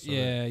remember the rest of it.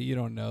 Yeah, you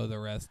don't know the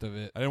rest of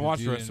it. I didn't 'cause watch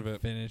you the rest didn't of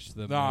it. Finish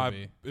the No,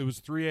 movie. it was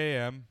 3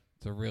 a.m.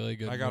 It's a really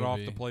good I got off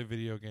to movie. play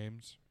video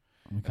games.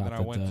 I'm And then caught I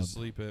the went to dub.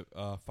 sleep at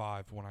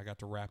 5 when I got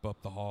to wrap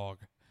up the hog.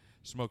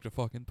 Smoked a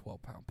fucking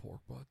 12-pound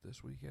pork butt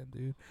this weekend,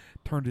 dude.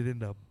 Turned it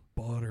into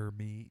butter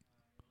meat.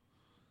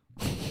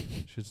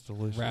 Shit's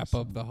delicious. Wrap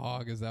up the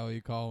hog. Is that what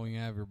you call when you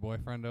have your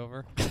boyfriend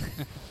over?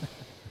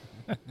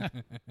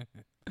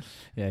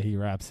 Yeah, he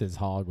wraps his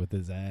hog with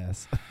his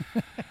ass.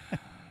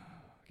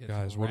 Gets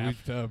Guys, what do we-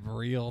 wrapped up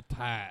real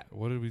tight.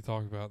 What did we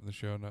talk about in the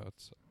show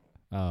notes?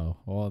 Oh,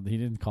 well, he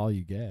didn't call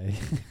you gay.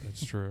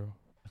 That's true.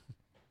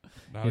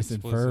 Not Just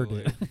inferred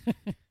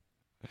explicitly.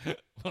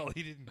 it. Well,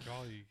 he didn't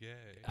call you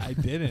gay. I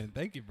didn't.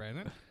 Thank you,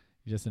 Brandon.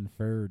 You just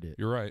inferred it.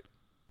 You're right.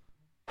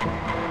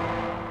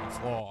 It's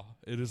law.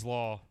 It is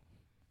law.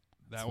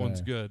 That That's one's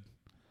fair. good.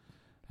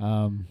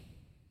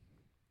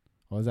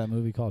 What was that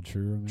movie called?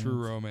 True Romance?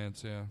 True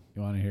romance, yeah.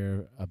 You want to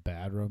hear a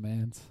bad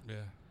romance?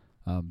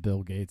 Yeah.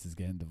 Bill Gates is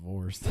getting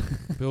divorced.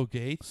 Bill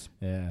Gates?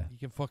 Yeah. He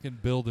can fucking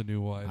build a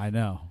new wife. I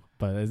know,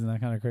 but isn't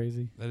that kind of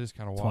crazy? That is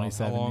kind of wild.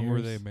 27 How long were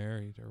years? they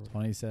married?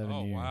 27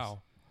 Oh, years.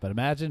 wow. But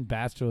imagine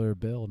Bachelor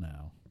Bill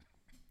now.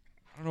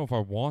 I don't know if I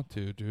want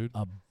to, dude.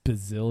 A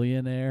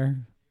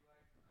bazillionaire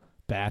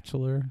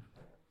bachelor.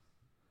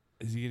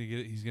 Is he gonna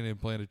get? He's gonna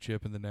implant a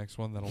chip in the next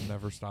one that'll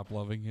never stop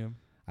loving him.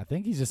 I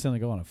think he's just going to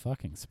go on a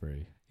fucking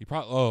spree. He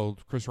probably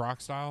Chris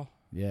Rock style.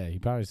 Yeah, he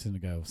probably just going to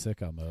go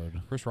sicko mode.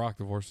 Chris Rock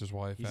divorced his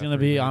wife. He's after going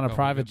to he be made on a couple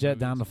private good jet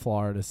down to movies.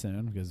 Florida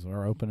soon because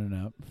we're opening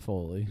up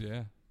fully.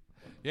 Yeah,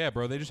 yeah,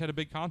 bro. They just had a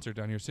big concert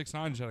down here.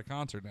 6ix9ine just had a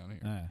concert down here.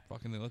 Yeah.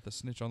 Fucking, they let the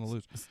snitch on the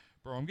loose.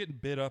 Bro, I'm getting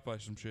bit up by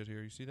some shit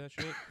here. You see that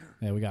shit?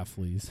 Yeah, we got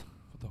fleas.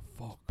 What the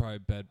fuck? Probably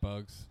bed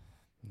bugs.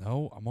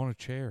 No, I'm on a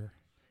chair.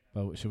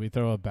 But should we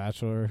throw a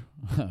bachelor,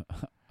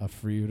 a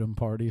freedom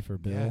party for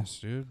Bill? Yes,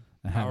 dude.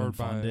 And have him Powered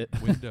by fund it?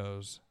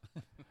 Windows.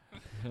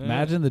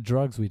 Imagine the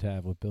drugs we'd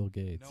have with Bill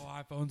Gates. No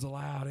iPhones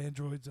allowed.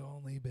 Androids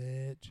only,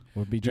 bitch.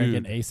 We'd be Dude.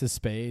 drinking Ace of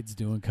Spades,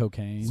 doing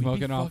cocaine,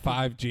 Smoking on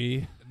fucking-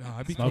 5G. No,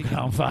 I'd be smoking taking,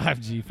 on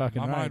 5G.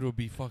 Fucking my right. mind would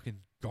be fucking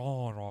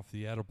gone off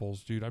the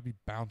edibles, dude. I'd be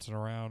bouncing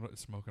around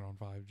smoking on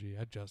 5G.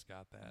 I just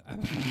got that.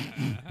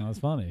 That was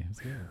funny. It's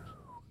good.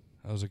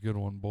 That was a good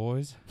one,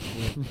 boys.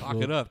 Lock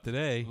it up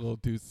today. A little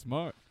too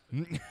smart.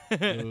 A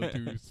little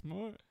too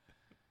smart.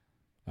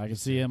 I can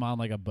see him on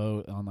like a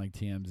boat on like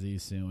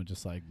TMZ soon with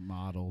just like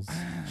models,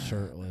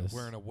 shirtless.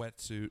 Wearing a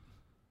wetsuit.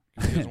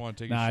 'Cause He doesn't want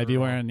to take his Nah, shirt I'd be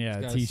off. wearing He's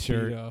a got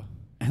t-shirt Speedo.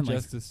 and like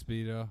Just a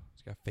Speedo.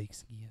 He's got fake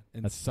skin.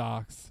 And That's-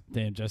 socks.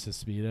 damn just a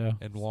speedo,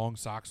 And long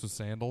socks with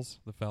sandals.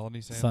 The felony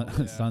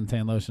sandals.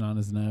 suntan lotion on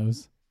his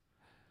nose,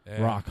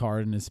 Yeah. rock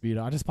hard in his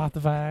speedo. I just bought the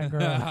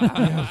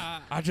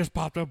Viagra. I just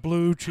popped a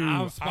Blue Chew.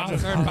 I'm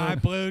sponsored by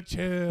Blue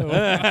Chew.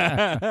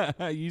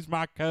 Use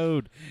my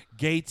code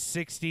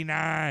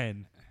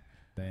GATES69.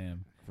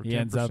 Damn. For He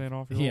ends up 10%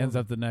 off your he ends order.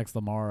 up the next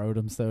Lamar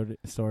Odom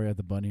story at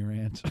the Bunny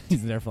Ranch.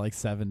 He's there for like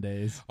 7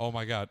 days. Oh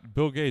my God,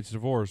 Bill Gates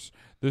divorce.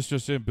 This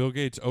just in: Bill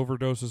Gates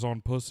overdoses on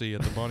pussy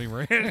at the Bunny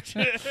Ranch.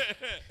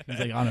 He's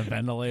like on a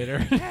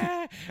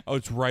ventilator. Oh,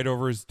 it's right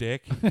over his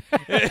dick.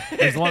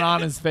 There's one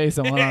on his face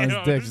and one on his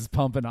dick, just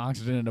pumping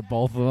oxygen into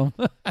both of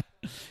them.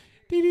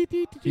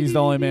 He's the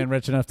only man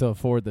rich enough to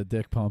afford the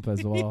dick pump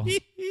as well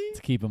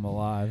to keep him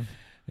alive.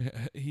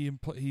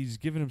 He's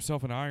given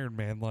himself an Iron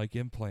Man like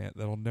implant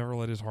that'll never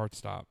let his heart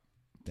stop.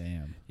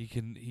 Damn. He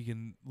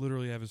can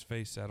literally have his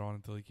face set on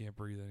until he can't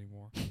breathe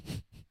anymore.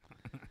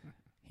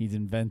 He's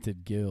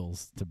invented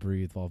gills to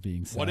breathe while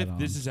being sat What if on.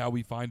 this is how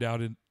we find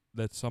out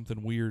that's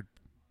something weird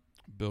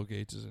Bill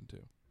Gates is into?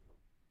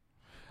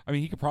 I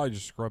mean, he could probably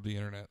just scrub the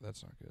internet.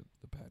 That's not good.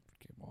 The pad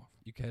came off.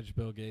 You catch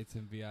Bill Gates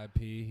in VIP.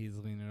 He's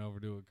leaning over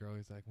to a girl.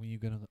 He's like, when you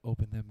going to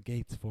open them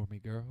gates for me,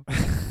 girl?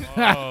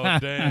 Oh,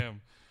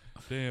 damn.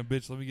 Damn,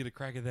 bitch, let me get a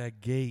crack at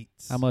that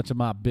Gates. How much of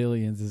my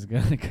billions is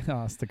going to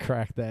cost to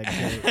crack that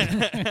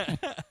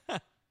gate?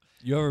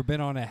 You ever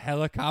been on a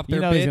helicopter,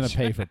 You know bitch? he's going to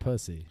pay for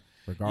pussy,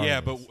 regardless. Yeah,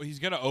 but he's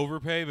going to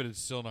overpay, but it's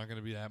still not going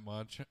to be that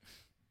much.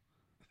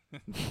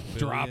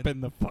 Drop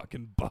in the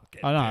fucking bucket.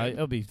 Oh, no, dude.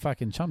 it'll be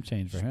fucking chump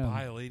change for Just him.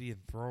 buy a lady and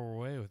throw her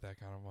away with that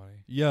kind of money.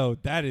 Yo,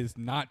 that is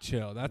not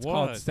chill. That's What?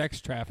 called sex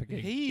trafficking.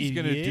 He's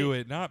going to do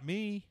it, not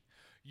me.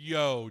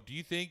 Yo, do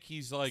you think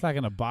he's like... He's not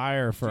going to buy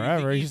her you think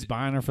forever. He's he's- just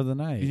buying her for the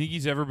night. You think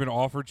he's ever been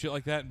offered shit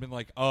like that and been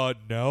like,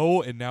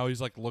 no, and now he's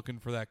like looking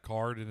for that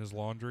card in his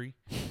laundry?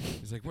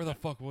 He's like, where the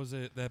fuck was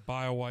it? That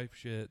buy a wife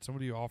shit.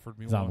 Somebody offered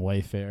me He's on one.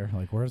 Wayfair.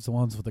 Like, where's the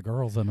ones with the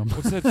girls in them?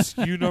 What's that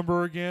SKU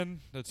number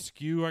again? That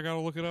SKU I gotta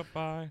look it up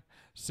by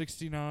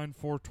 69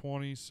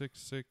 420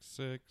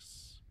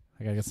 666.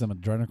 I got to get some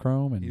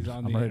adrenochrome, and He's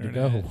on I'm the ready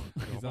internet. to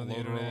go. He's on the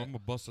internet. I'm gonna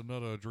bust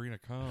another adrena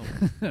cum.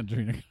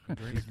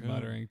 Adrenochrome. He's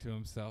muttering to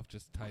himself,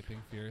 just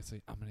typing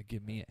furiously. I'm gonna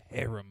give me a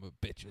harem of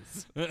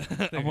bitches.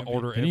 I'm gonna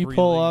order Can every you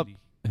pull up lady.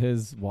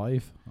 his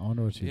wife? I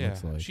wonder what she Yeah,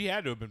 looks like. she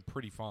had to have been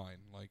pretty fine.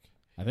 Like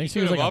I think he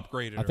she was could like have a,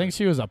 upgraded I her. think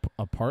she was a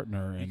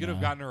partner. You in, could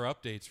have gotten her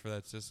updates for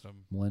that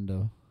system.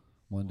 Linda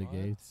What?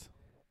 Gates.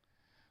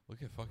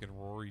 Look at fucking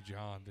Rory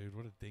John, dude.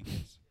 What a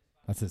dingus.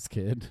 That's his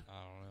kid, I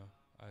don't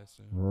know. I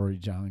assume. Rory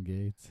John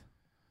Gates.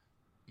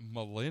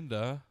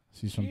 Melinda.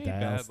 She's She from ain't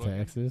Dallas, bad looking.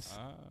 Texas.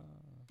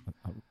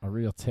 A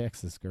real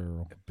Texas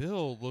girl.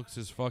 Bill looks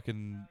as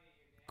fucking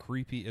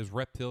creepy, as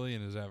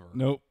reptilian as ever.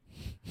 Nope.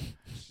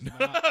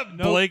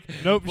 Blake.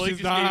 Nope, Blake she's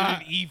just not.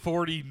 gave it an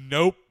E40.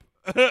 Nope.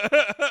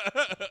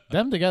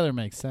 Them together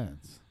makes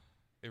sense.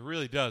 It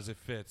really does. It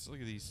fits. Look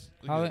at these.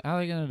 Look How at they, how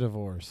they gonna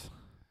divorce?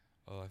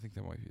 oh, I think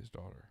that might be his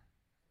daughter.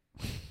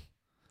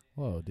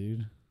 Whoa,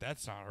 dude.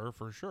 That's not her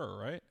for sure,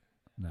 right?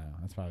 No,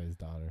 that's probably his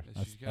daughter. Yeah,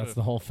 That's, she's got that's a-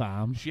 the whole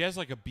fam. She has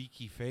like a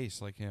beaky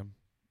face like him.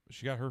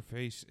 She got her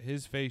face,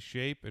 his face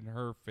shape, and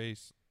her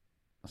face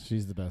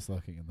She's the best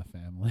looking in the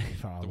family,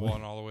 probably. The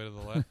one all the way to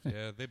the left.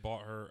 Yeah, they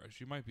bought her.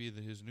 She might be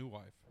his new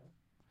wife.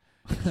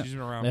 She's been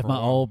around Left for a my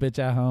while. old bitch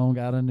at home,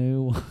 got a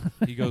new one.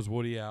 He goes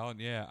Woody Allen.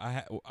 Yeah,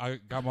 I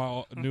got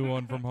my new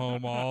one from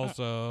home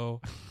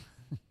also.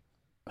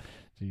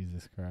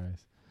 Jesus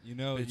Christ. You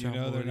know, Bitch, you I'm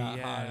know they're Woody not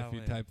hot if you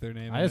Allen. type their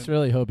name I in. just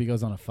really hope he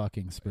goes on a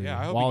fucking spree Yeah,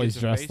 I hope while he he's gets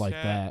a dressed face like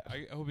tat. that.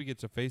 I hope he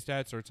gets a face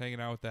tat, starts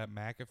hanging out with that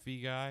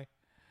McAfee guy.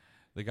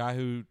 The guy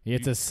who... He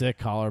gets a sick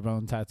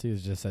collarbone tattoo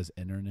that just says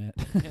internet.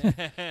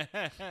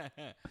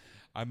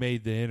 I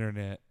made the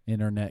internet.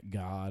 Internet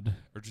god.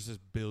 Or just says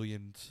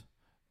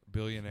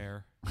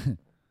billionaire.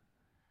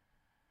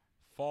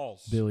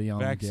 False. Billion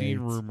Vaccine Gates.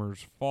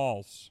 rumors.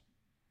 False.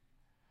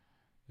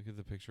 Look at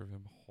the picture of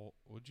him.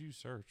 What'd you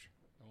search?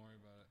 Don't worry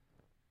about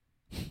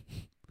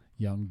it.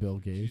 Young Bill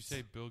Did you Gates.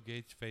 say Bill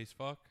Gates face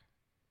fuck?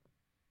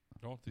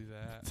 Don't do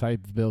that.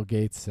 Type Bill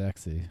Gates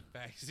sexy.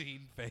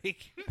 Vaccine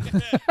fake.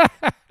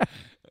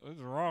 What's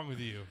wrong with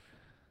you?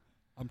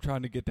 I'm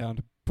trying to get down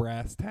to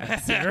brass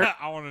tacks here.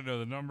 I want to know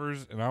the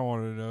numbers, and I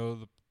want to know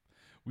the...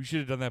 We should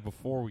have done that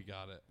before we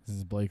got it. This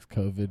is Blake's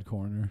COVID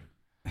corner.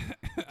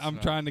 I'm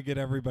not- trying to get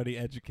everybody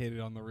educated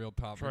on the real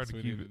topics. Try to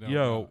we keep need it. to know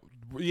Yo,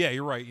 about. yeah,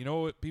 you're right. You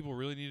know what people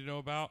really need to know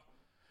about?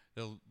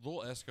 The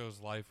little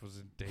Esco's life was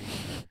in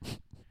danger,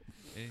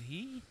 and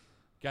he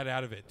got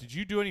out of it. Did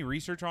you do any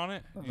research on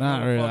it? You know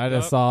Not what really. I fucked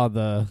just up?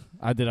 saw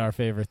I did our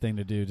favorite thing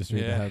to do, just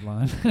read the Yeah.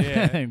 headline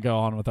Yeah. and go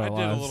on with our I did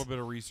lives. a little bit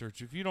of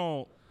research. If you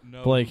don't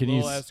know, Blake, can Lil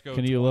you Esco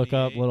can you look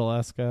up 28, Little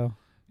Esco?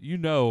 You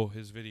know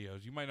his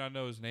videos. You might not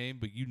know his name,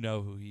 but you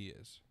know who he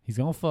is. He's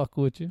gonna fuck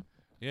with you.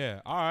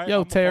 Yeah. All right. Yo,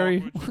 I'ma Terry.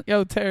 fuck with you.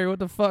 Yo, Terry, what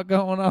the fuck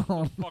going on?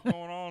 What the fuck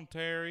going on,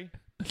 Terry?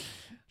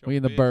 We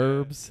in the Bitch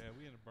burbs. ass. Yeah,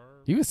 we in the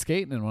burbs. He was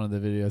skating in one of the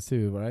videos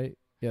too, right?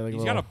 Yeah, like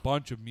He's a got little, a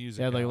bunch of music.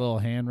 he had like a out. little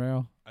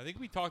handrail. I think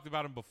we talked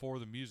about him before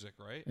the music,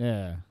 right?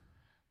 Yeah,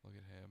 Look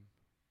at him.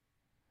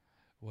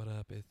 What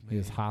up, it's me. he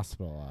was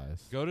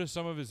hospitalized. Go to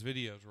some of his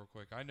videos real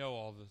quick. I know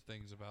all the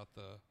things about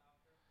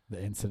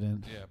The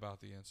incident.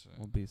 about the incident.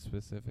 We'll be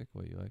specific.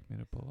 What you like me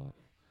to pull up?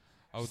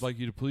 I would like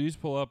you to please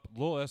pull up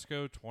Lil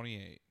Esco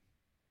 28.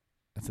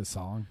 That's a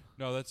song.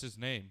 No, that's his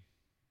name.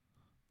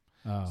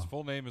 His Oh,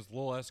 full name is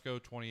Lil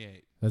Esco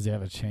 28. does he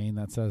have a chain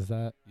that says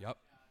that? Yep.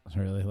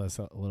 Really, Little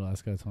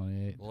Esco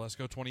 28. Lil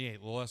Esco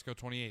 28. Lil Esco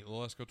 28. Lil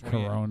Esco 28.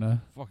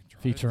 Corona Fucking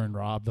try featuring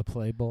Rob the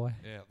Playboy.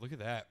 Yeah, look at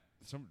that.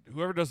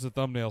 Whoever does the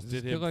thumbnails Is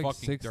did this him kid like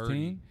fucking 16?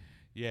 dirty.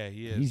 Yeah,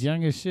 he is. He's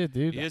young as shit,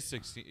 dude. He is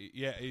 16.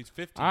 Yeah, he's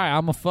 15. All right,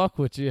 I'm a fuck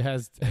with you. It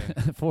has Yeah.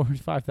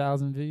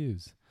 45,000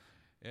 views.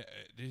 Yeah,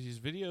 his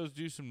videos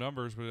do some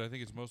numbers, but I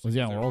think it's mostly. Was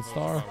he on 'cause they're World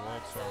posted Star? by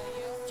World Star.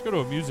 Let's go to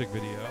a music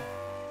video.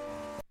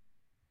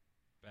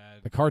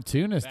 Bad. The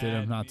cartoonist did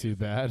him Bad not too music.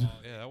 bad.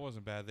 Yeah, that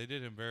wasn't bad. They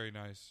did him very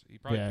nice. He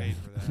probably Yeah. paid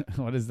for that.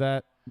 What is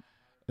that?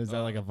 Is that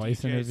like a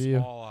Vice DJ interview?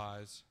 Small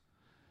Eyes.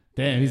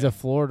 Damn, he's Yeah. a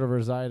Florida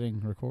residing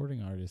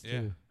recording artist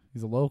Yeah. too.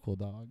 He's a local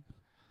dog.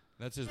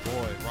 That's his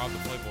boy, Rob the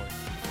Playboy.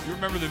 You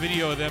remember the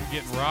video of them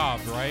getting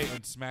robbed, right?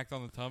 And smacked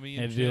on the tummy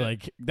and And shit? do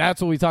like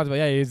that's what we talked about.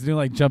 Yeah, he's doing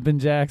like jumping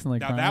jacks and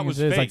like Now, crying that and was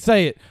shit. It's like fake.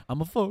 say it.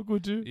 I'm a fuck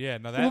with you. Yeah,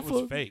 no, What that the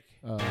was fuck? fake.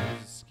 Oh. It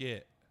was a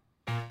skit.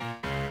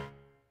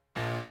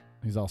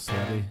 He's all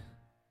sweaty.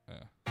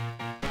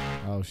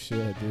 Yeah. Oh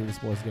shit, dude, this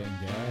boy's getting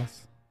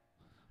gas.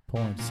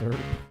 Pouring syrup.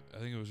 I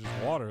think it was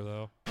just water,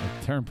 though.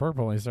 Like, turned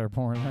purple and he started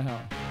pouring it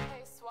out.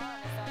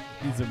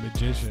 He's a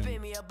magician. Spin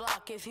me a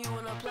block if he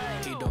wanna play.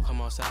 He don't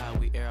come outside,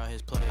 we air out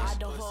his place. I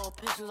don't hold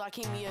pistols, I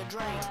keep me a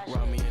drink.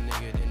 Rob me a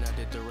nigga, then I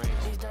did the race.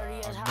 These dirty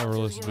ass I've never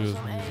houses listened give to me his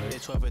some music. They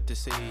AIDS. 12 at the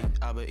sea,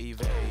 I but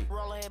evade.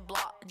 Roll ahead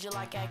block, just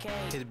like AK.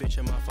 His bitch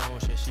on my phone,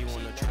 said she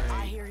wanna I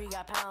trade. hear he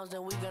got pounds,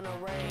 then we gonna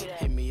raid.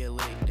 Hit me a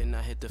lick, then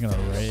I hit the Gonna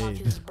face. raid.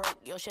 Pockets broke,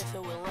 your shit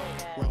filled with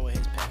lint. Run with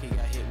his pack, he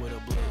got hit with a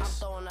I'm blitz.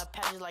 throwing up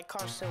patches like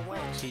Carson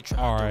Wentz. He tried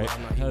All to right, rob,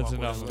 now he that's walk with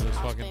enough a of limp. this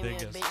I'm fucking staying a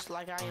dingus. bitch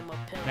like I am a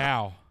pimp.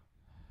 Now,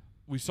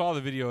 we saw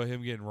the video of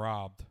him getting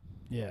robbed.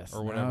 Yes.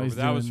 Or whatever, Now he's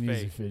but that doing was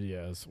music fake.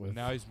 videos with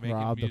Now he's making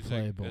Rob music. the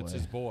Playboy. That's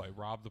his boy,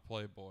 Rob the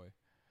Playboy.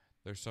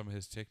 There's some of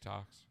his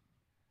TikToks.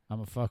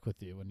 I'm a fuck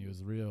with you when he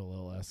was real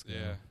Lil Esco.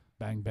 Yeah.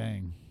 Bang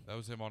bang. That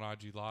was him on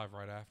IG Live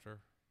right after.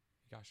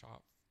 He got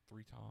shot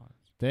 3 times.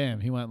 Damn,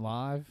 he went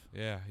live.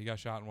 Yeah, he got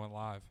shot and went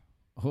live.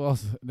 Who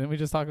else? Didn't we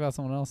just talk about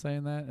someone else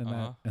saying that in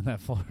Uh-huh. that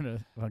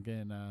Florida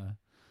fucking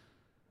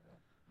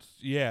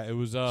Yeah, it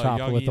was Chopper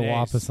Young with the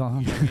Ace. Wappa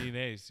song? Young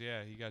Ace,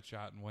 yeah, he got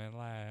shot and went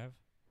live.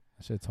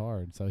 That shit's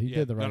hard. So he Yeah,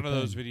 did the right none thing. of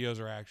those videos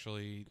are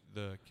actually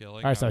the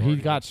killing. All right, so I've he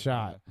already got looked at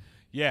shot. that.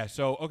 Yeah,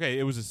 so okay,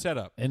 it was a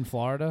setup. In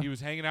Florida? He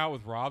was hanging out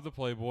with Rob the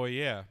Playboy,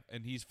 yeah,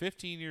 and he's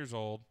 15 years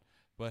old,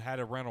 but had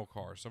a rental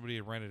car. Somebody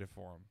had rented it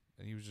for him,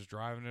 and he was just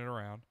driving it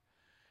around.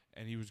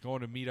 And he was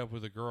going to meet up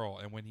with a girl,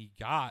 and when he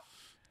got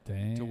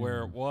Damn. to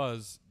where it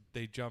was,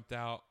 they jumped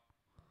out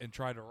and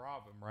tried to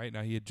rob him. Right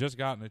now, he had just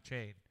gotten a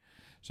chain,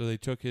 so they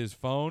took his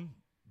phone,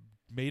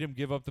 made him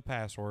give up the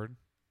password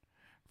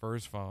for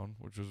his phone,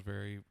 which was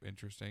very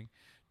interesting.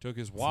 Took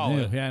his It's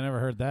wallet. new. Yeah, I never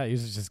heard that. You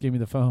just give me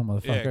the phone,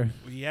 motherfucker.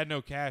 Yeah, he had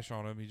no cash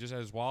on him. He just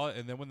had his wallet.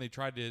 And then when they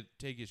tried to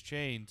take his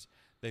chains,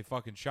 they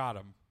fucking shot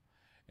him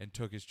and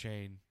took his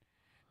chain.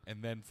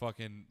 and then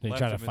fucking They left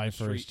tried to him in fight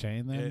the for his street.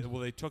 chain then?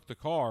 Well, they took the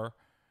car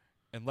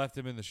and left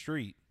him in the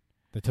street.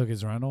 They took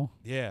his rental?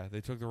 Yeah,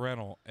 they took the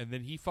rental, and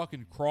then he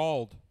fucking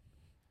crawled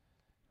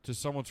to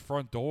someone's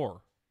front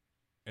door,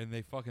 and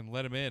they fucking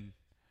let him in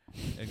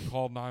and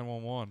called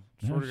 911.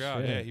 Swear No to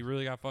God, shit. yeah, he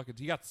really got fucking.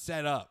 He got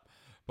set up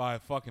by a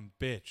fucking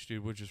bitch,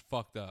 dude, which is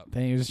fucked up.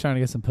 Dang, you're just trying to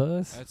get some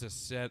puss?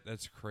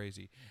 That's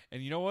crazy.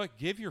 And you know what?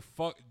 Give your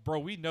bro.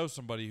 We know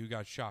somebody who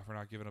got shot for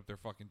not giving up their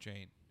fucking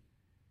chain.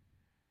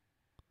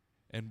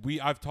 And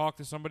I've talked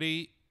to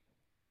somebody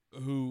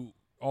who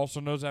also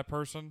knows that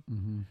person.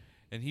 Mm-hmm.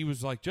 And he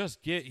was like,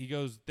 he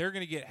goes, they're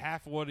going to get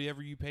half of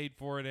whatever you paid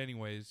for it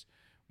anyways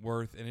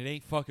worth, and it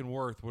ain't fucking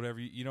worth whatever,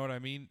 you know what I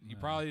mean? You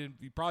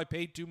probably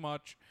paid too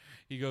much.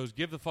 He goes,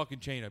 give the fucking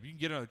chain up. You can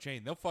get another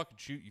chain. They'll fucking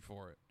shoot you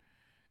for it.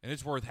 And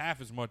it's worth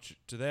half as much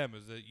to them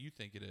as that you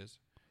think it is.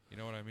 You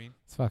know what I mean?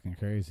 It's fucking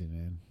crazy,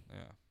 man.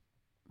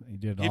 Yeah. You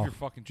did it Give all. your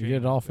fucking chain You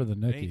did it up, all for the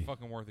dude. It nookie. ain't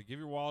fucking worth it. Give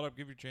your wallet up.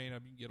 Give your chain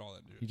up. You can get all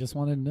that, dude. You just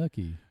wanted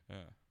nookie. Yeah.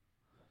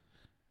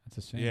 That's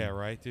a shame. Yeah,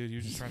 right, dude. He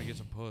was just trying to get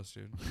some puss,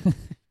 dude.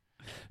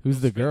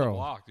 Who's the Spin the girl?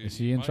 block, dude. Is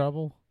she You in might-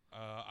 trouble?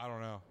 I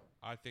don't know.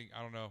 I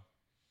don't know.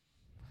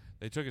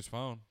 They took his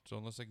phone, so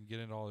unless they can get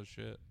into all his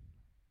shit.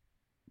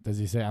 Does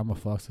he say, I'm a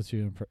fucks with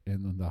you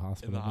in the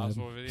hospital? In the bed?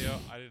 hospital video,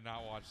 I did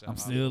not watch that. I'm hospital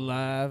still video.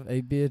 alive.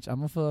 Hey, bitch,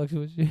 I'm a fucks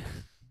with you.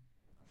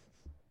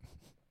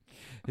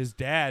 His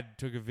dad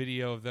took a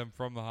video of them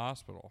from the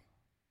hospital.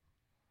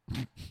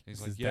 He's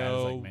like, His dad's,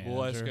 yo, like,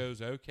 Bless manager.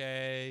 goes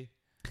okay.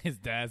 His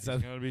dad He's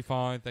said, going to be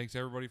fine. Thanks,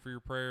 everybody, for your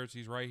prayers.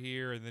 He's right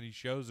here. And then he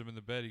shows him in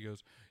the bed. He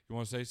goes, you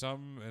want to say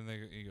something? And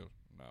he goes,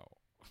 no.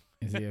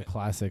 is he a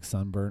classic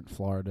sunburnt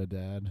Florida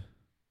dad?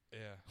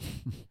 Yeah.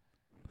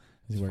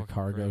 Does he wear fucking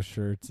cargo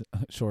crazy.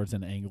 shorts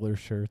and angler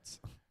shirts?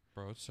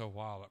 Bro, it's so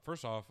wild.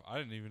 First off, I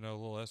didn't even know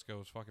Lil Esco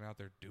was fucking out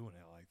there doing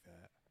it like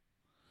that.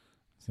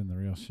 He's in the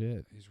real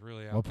shit. He's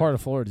really out What there. part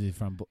of Florida is he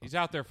from? He's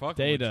out there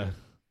fucking Data. with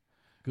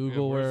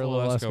Google where's where Lil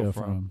Lil Esco Esco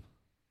from? from.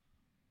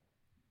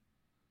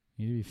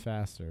 You need to be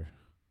faster. you.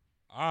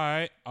 All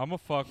right, I'm going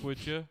to fuck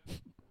with you.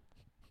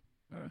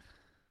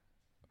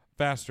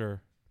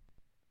 Faster.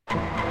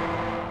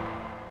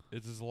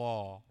 It's his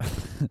law.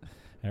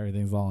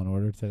 Everything's all in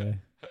order today.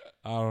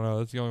 I don't know.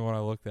 That's the only one I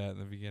looked at in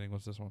the beginning.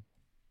 What's this one?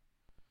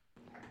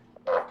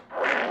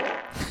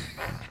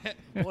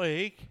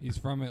 Blake. He's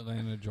from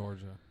Atlanta,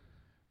 Georgia.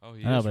 Oh,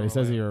 he I know, is but he from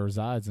says he Atlanta.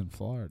 resides in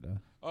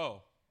Florida.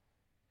 Oh,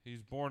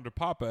 he's born to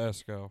Papa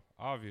Esco,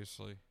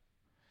 obviously.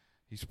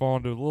 He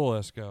spawned to Lil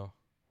Esco.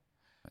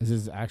 Is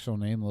his actual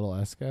name Little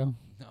Esco?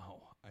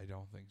 No, I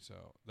don't think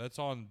so. That's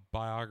on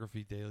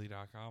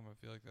biographydaily.com. I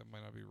feel like that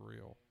might not be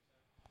real.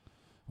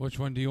 Which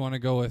one do you want to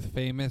go with?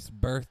 Famous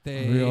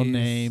birthdays? Real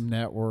name,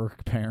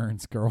 network,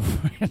 parents,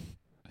 girlfriend.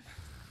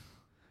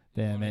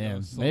 Damn, Wanna go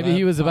man. Maybe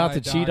he was about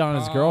to cheat on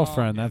his celebby.com.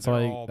 girlfriend. Yeah, That's they're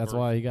why. all That's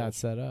why he got bullshit.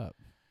 set up.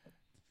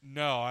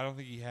 No, I don't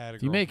think he had a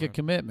If you make a girlfriend.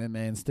 commitment,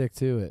 man, stick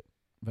to it.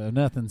 But if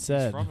nothing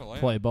said, from Atlanta.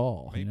 play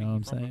ball. Maybe you know what I'm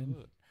he's from the saying?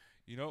 hood.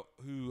 You know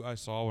who I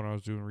saw when I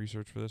was doing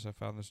research for this? I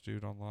found this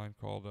dude online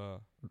called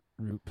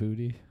Root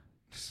Pooty.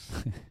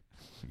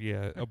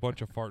 yeah, a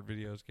bunch of fart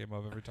videos came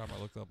up every time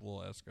I looked up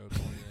Lil Esco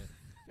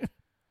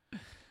 28.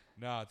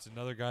 Nah, it's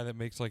another guy that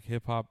makes like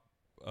hip hop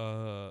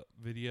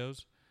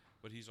videos,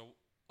 but he's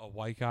a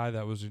white guy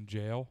that was in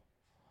jail.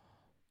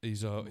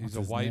 He's a What's a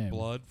his white name?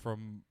 blood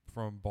from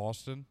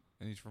Boston,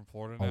 and he's from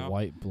Florida A now.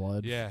 white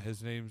blood. Yeah,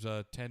 his name's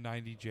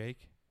 1090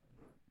 Jake.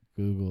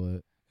 Google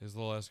it. His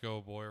Lil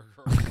Esco boy or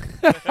girl.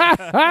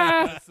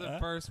 That's the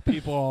first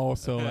people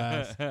also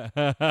ask.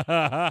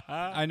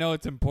 I know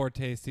it's in poor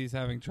taste. He's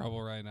having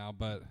trouble right now,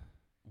 but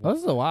Oh,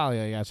 this is a while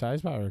ago. Yeah,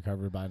 He's probably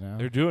recovered by now.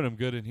 They're doing him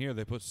good in here.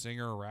 They put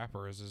singer or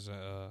rapper as his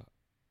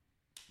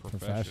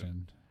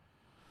profession.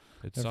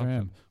 It's Good for something.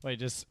 him. Wait,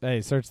 just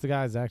search the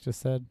guy Zach just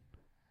said.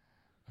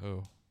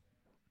 Who?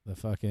 The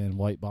fucking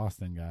white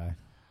Boston guy.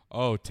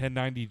 Oh,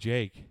 1090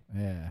 Jake.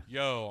 Yeah.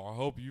 Yo, I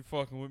hope you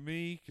fucking with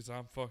me because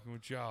I'm fucking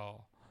with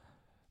y'all.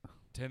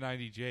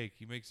 1090 Jake.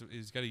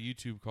 He's got a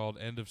YouTube called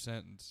End of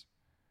Sentence.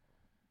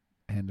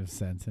 End of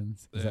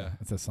sentence. Is Yeah. that,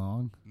 it's a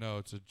song. No,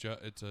 it's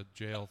a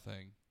jail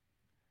thing.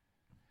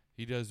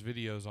 He does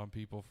videos on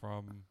people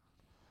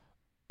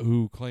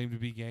who claim to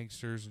be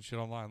gangsters and shit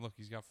online. Look,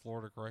 he's got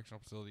Florida Correctional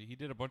Facility. He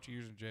did a bunch of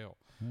years in jail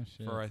Oh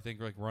shit. for I think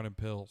like running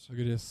pills. look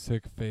at his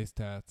sick face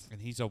tats.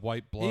 And he's a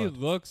white He blood.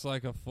 looks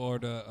like a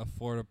Florida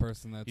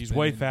person that's He's been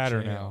way in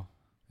fatter jail.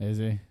 now. Is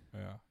he?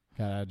 Yeah.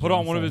 God, Put on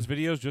John one of his said-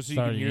 videos just so you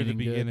Started can hear the eating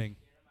good. beginning.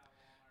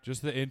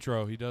 Just the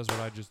intro. He does what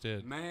I just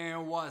did.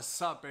 Man,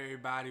 what's up,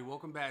 everybody?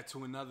 Welcome back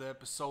to another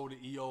episode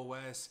of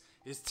EOS.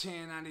 It's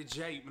 1090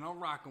 Jake, man. I'm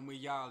rocking with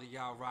y'all, and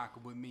y'all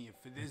rocking with me. And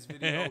for this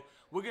video,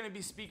 we're gonna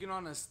be speaking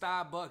on a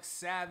Starbucks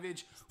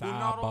Savage, who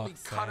not only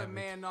Starbucks cut a Savage.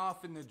 man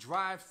off in the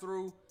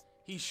drive-thru,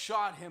 he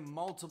shot him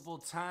multiple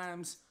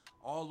times,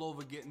 all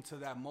over getting to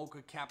that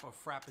Mocha Kappa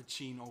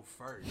Frappuccino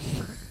first.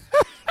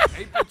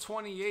 April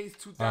 28th,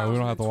 2021. All right, we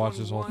don't have to watch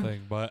this whole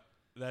thing, but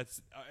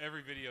That's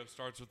every video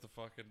starts with the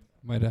fucking.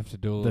 Might have to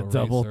do a The little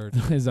double research.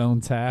 his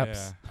own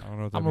taps. Yeah, I don't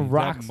know what that I'm a means.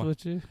 rocks That,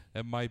 with you.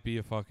 that might be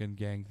a fucking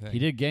gang thing. He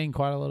did gain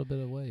quite a little bit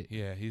of weight.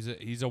 Yeah, he's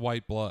a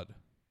white blood.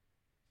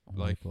 White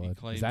Like, he blood.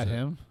 claims Is that it.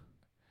 him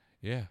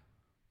Yeah.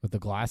 with the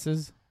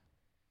glasses?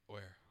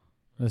 Where?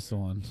 This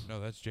one. No,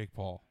 that's Jake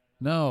Paul.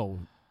 No,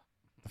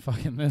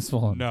 fucking this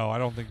one. No, I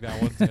don't think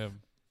that one's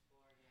him.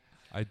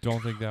 I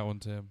don't think that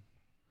one's him.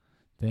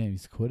 Damn,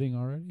 he's quitting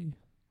already.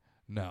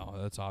 No,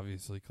 that's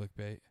obviously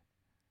clickbait.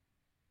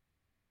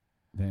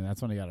 Damn,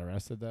 that's when he got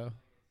arrested though.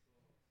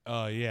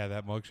 Yeah,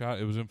 that mugshot.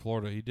 It was in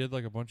Florida. He did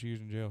like a bunch of years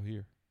in jail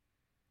here.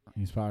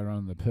 He's probably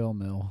running the pill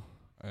mill.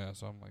 Yeah,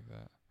 something like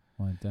that.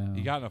 Went down.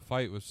 He got in a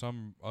fight with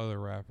some other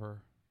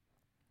rapper.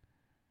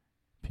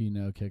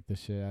 Pino kicked the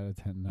shit out of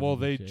 10. Well,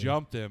 they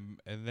jumped him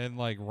and then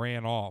like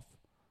ran off.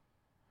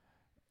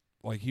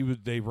 Like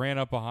they ran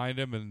up behind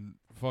him and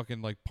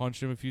fucking like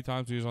punched him a few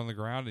times. He was on the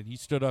ground and he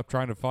stood up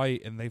trying to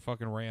fight and they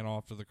fucking ran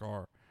off to the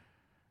car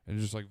and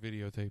just like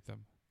videotaped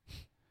them.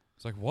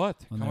 It's like,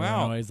 what? When Come they ran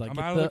out! away, he's like, I'm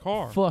 "Get out of the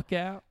car. Fuck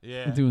out!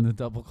 Yeah, Doing the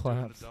double doing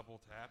claps. the double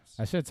taps.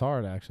 That shit's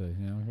hard, actually.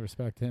 You know,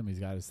 respect him. He's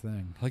got his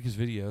thing. I like his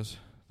videos.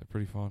 They're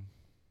pretty fun.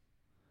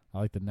 I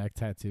like the neck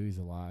tattoo. He's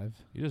alive.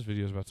 He does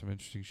videos about some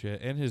interesting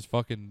shit, and his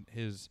fucking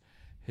his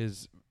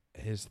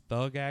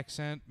thug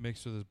accent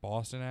mixed with his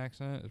Boston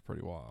accent is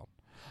pretty wild.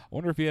 I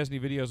wonder if he has any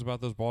videos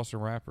about those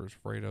Boston rappers,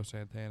 Fredo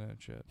Santana and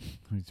shit.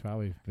 He's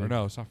probably Or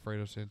no, it's not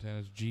Fredo Santana.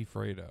 It's G.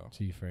 Fredo.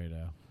 G.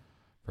 Fredo.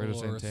 Fredo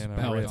Or Santana.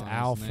 spell No, it it's on his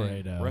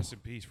Alfredo. Rest in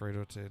peace,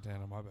 Fredo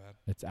Santana. My bad.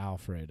 It's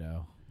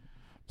Alfredo.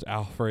 It's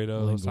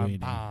Alfredo Linguini.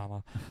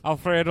 Santana.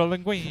 Alfredo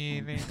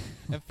Linguini.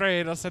 and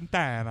Fredo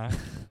Santana.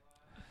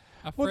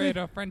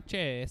 Alfredo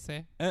Francese.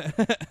 Yeah,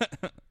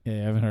 you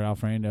haven't heard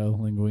Alfredo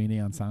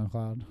Linguini on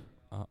SoundCloud?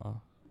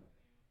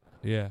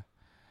 Yeah.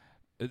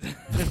 I can't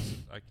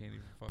even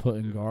fucking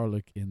Putting do it.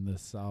 garlic in the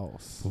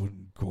sauce.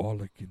 Putting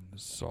garlic in the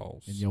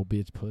sauce. In your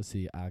bitch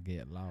pussy, I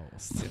get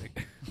lost.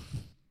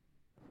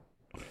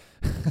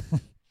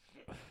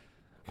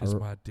 Because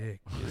my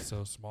dick is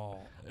so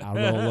small. I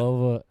roll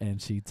over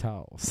and she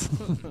toss.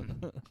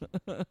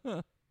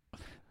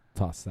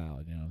 Toss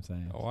salad, you know what I'm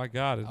saying? Oh, I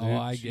got it, dude. Oh,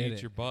 I She get eats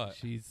it. your butt.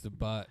 She's the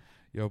butt.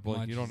 Yo,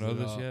 Blake, you don't know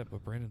munches it this up. yet,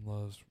 but Brandon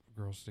loves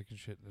girls sticking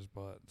shit in his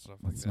butt and stuff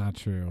like That's that. not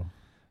true.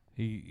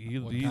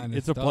 What kind of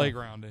It's a stuff?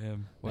 playground to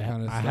him. What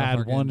kind of I stuff had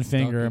are one getting stuck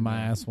finger in my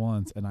there? ass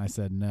once, and I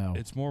said no.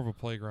 It's more of a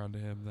playground to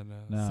him than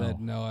a... No.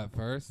 Said no at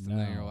first, and then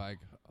No. you're like,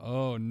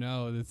 oh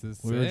no, this is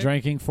We were sick.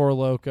 drinking Four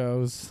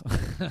Locos.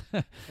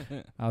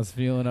 I was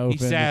feeling open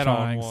to sat on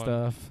trying one.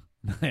 stuff.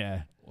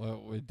 Yeah,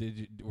 What did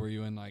you? Were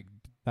you in like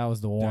that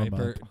was the warm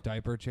up.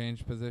 diaper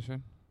change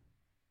position?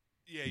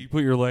 Yeah, you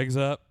put your legs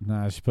up.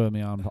 Nah, she put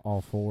me on all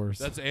fours.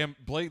 That's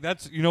Blake.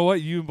 That's, you know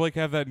what? You and Blake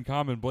have that in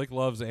common. Blake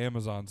loves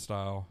Amazon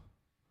style.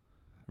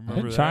 I've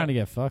Remember been that? trying to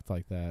get fucked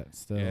like that.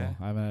 Still, Yeah?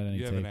 I haven't had any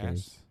You haven't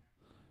takers.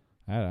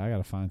 I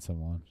gotta find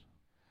someone.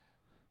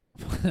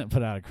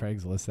 Put out a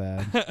Craigslist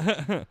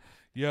ad.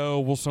 Yo,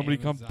 will somebody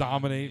come Amazon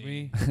dominate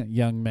me. me?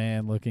 Young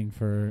man looking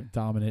for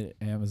dominant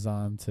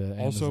Amazon to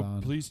Also,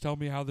 Amazon. please tell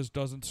me how this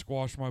doesn't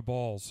squash my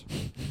balls.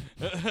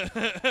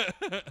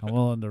 I'm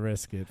willing to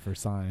risk it for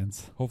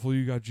science. Hopefully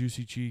you got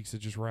juicy cheeks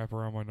that just wrap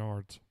around my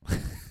nards.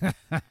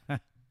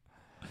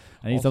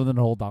 I need something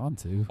to hold on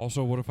to.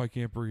 Also, what if I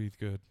can't breathe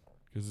good?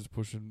 Because it's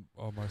pushing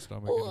on my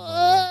stomach.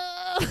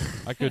 And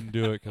I couldn't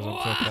do it because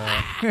I'm checked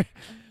out.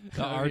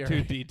 The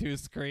R2D2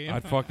 scream.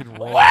 I'd fucking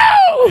roll.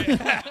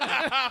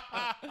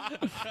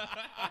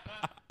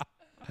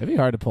 It'd be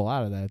hard to pull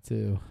out of that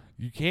too.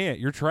 You can't.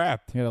 You're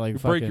trapped. You gotta like You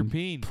break your fucking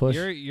peen. push.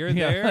 You're you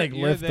gotta, there. like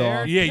you're lift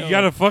there. off. Yeah, you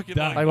gotta fucking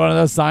Like one of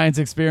those science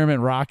experiment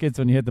rockets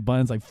when you hit the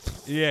buttons, like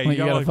Yeah, you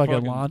gotta like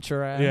fucking launch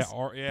your ass.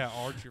 Yeah,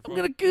 arch your. I'm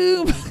gonna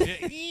goom.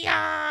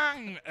 Yeah.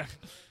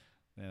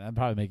 Yeah, that'd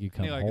probably make you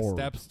come Need like hard. a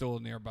step stool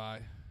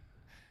nearby.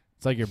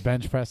 It's like you're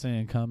bench pressing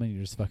and coming,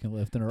 you're just fucking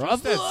lifting her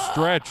Just up. that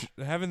stretch,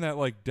 having that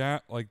like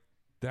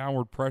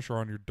downward pressure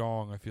on your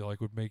dong, I feel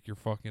like would make your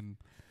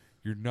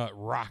nut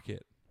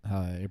rocket.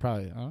 You're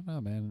probably, I don't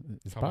know, man.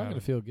 It's Come probably at gonna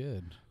it. feel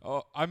good.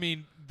 Oh, I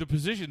mean, the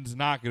position's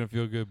not gonna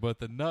feel good, but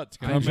the nut's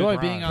I gonna enjoy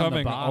make being on the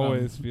Coming bottom.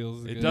 always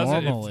feels It good.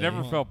 doesn't. Normally. It's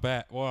never felt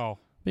bad. Well,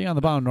 Being on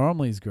the bottom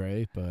normally is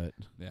great, but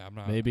yeah, I'm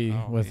not. maybe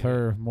I don't with hate it.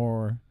 her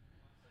more.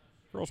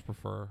 Girls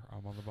prefer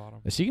I'm on the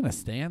bottom. Is she gonna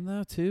stand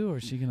though too, or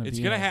is she gonna? It's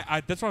be gonna.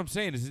 like- That's what I'm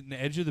saying. Is it an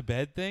edge of the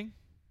bed thing?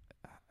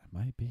 It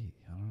might be.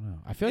 I don't know.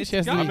 I feel like It's she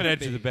has to gotta I'm be. an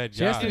edge of the bed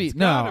She has guy. to be. It's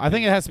No, gotta I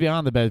think be. it has to be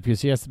on the bed because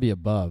she has to be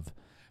above.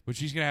 But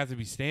she's gonna have to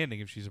be standing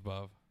if she's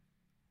above.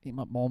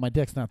 Well, my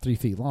dick's not 3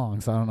 feet long,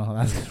 so I don't know how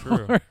that's True.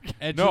 gonna work.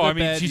 Edge No, of the I mean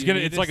bed, she's you gonna.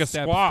 need It's like a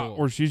step squat stool.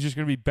 where she's just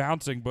gonna be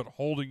bouncing but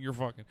holding your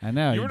fucking. I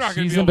know. You're not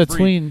gonna She's be in able to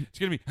breathe. between. It's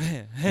gonna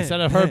be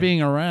Instead of her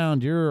being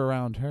around, you're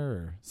around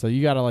her. So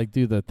you got to like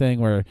do the thing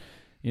where,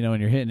 you know,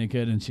 when you're hitting it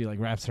good and she like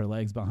wraps her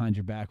legs behind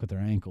your back with her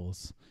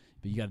ankles,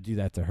 but you got to do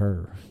that to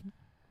her.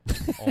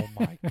 Oh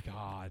my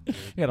god, dude.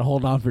 You got to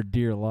hold on for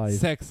dear life.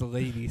 sex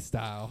lady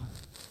style.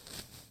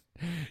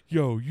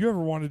 Yo, you ever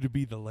wanted to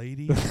be the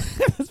lady?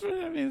 That's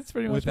pretty, I mean, it's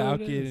pretty much Without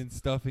what it is. getting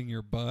stuff in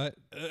your butt.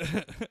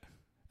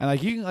 And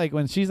like you can like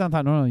when she's on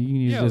top, normally you can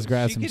usually just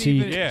grab she some could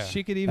cheek. even- Yeah.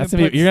 She could even. That's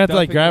you're put gonna have to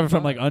like stuff in grab your it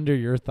from like butt. under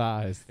your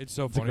thighs. It's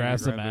so To funny. grab when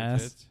some you grab their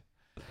ass. tits.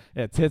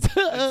 Yeah, tits. It's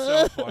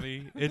so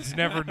funny. It's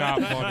never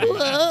not funny.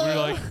 We're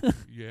like,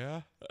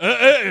 yeah.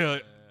 You're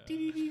like,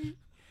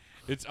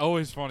 it's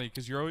always funny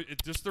because you're always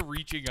just the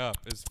reaching up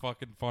is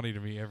fucking funny to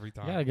me every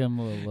time. Gotta give him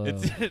a little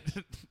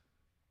love.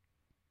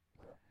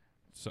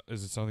 So,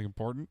 is it something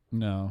important?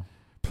 No,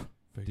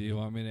 Do you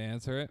want me to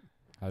answer it?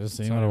 I just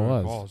It's seen not what it even a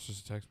was. call, it's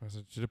just a text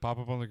message. Did it pop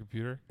up on the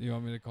computer? You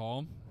want me to call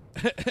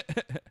him?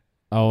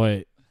 Oh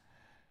wait,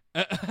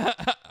 I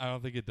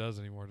don't think it does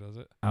anymore, does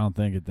it? I don't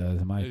think it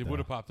does. It might. It would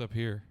have popped up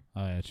here.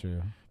 Oh yeah,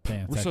 true.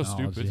 Damn, We're so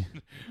technology.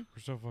 stupid.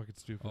 We're so fucking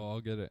stupid. Oh,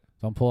 I'll get it.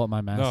 Don't pull up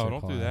my master no,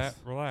 don't do class. that.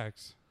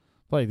 Relax.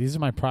 Blake, these are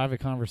my private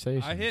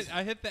conversations.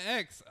 I hit the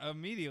X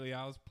immediately.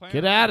 I was playing.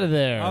 Get around. out of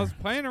there. I was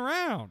playing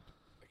around.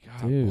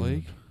 God, Dude.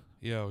 Blake.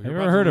 Yo, Have you're you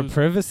about ever to heard lose, of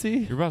privacy?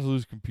 You're about to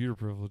lose computer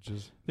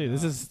privileges Dude,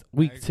 this No, is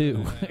week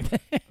actually,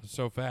 2.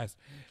 so fast.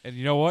 And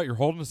you know what? You're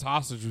holding us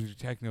hostage with your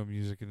techno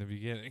music in the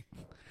beginning.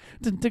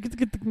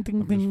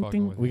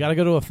 fucking with We you. gotta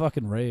go to a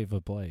fucking rave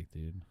with Blake,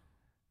 dude.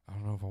 I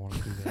don't know if I want to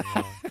do that. at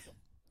all.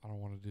 I don't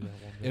want to do that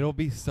one day. It'll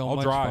be so I'll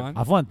much drive. fun.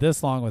 I've went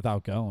this long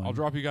without going. I'll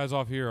drop you guys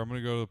off here. I'm going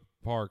to go to the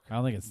park. I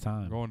don't think it's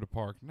I'm time. going to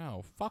park.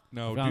 No, fuck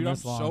no, I've dude. gone I'm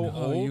this long. so No,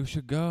 Oh, old. you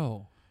should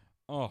go.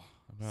 Oh,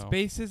 no.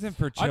 Space isn't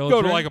for I'd children.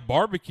 go to like a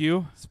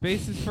barbecue.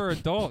 Space is for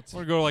adults. I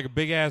want to go to like a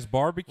big ass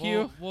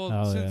barbecue. Well,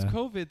 Oh, since yeah.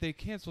 COVID, they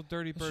canceled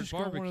Dirty Let's Bird just go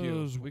to one of Barbecue.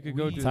 those We could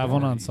go weed do Let's have that.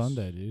 one on parties.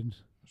 Sunday, dude.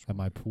 At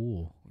my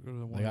pool. Go to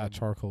the one They of got them-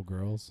 charcoal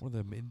girls. One of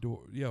them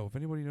indoor. Yo, if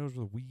anybody knows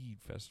where the weed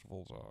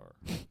festivals are,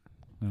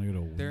 I'm gonna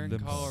go to They're in weed.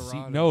 Them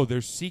Colorado. no,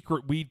 there's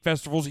secret weed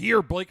festivals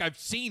here, Blake. I've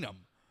seen them.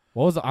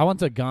 What was I went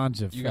to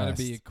Ganja You gotta Fest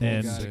be a cool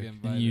in, guy to get in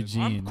invited.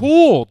 Eugene. I'm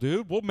cool,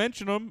 dude. We'll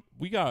mention them.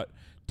 We got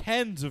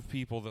tens of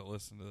people that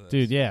listen to this,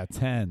 Dude, yeah,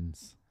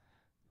 10s.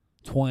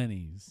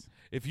 20s.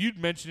 If you'd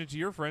mention it to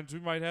your friends, we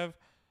might have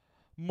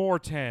more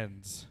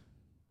tens.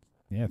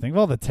 Yeah, think of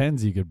all the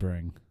 10s you could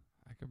bring.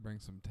 I could bring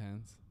some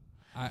tens.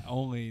 I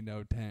only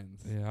know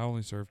tens. Yeah, I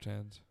only serve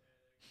tens.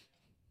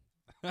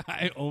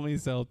 I only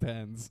sell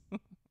tens.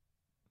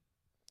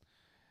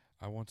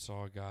 I once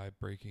saw a guy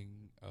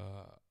breaking.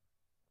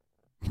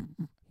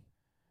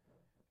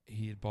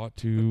 He had bought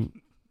 2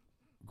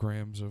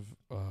 grams of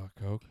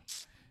coke,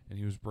 and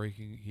he was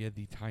breaking. He had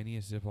the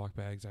tiniest Ziploc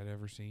bags I'd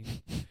ever seen,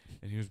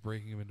 and he was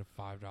breaking them into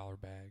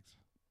 $5 bags.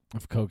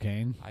 Of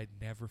cocaine. I'd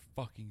never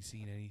fucking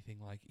seen anything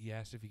like. He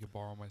asked if he could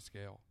borrow my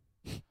scale.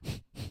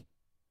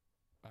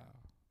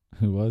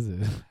 Who was it?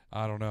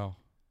 I don't know.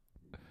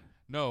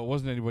 No, it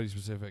wasn't anybody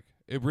specific.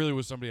 It really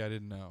was somebody I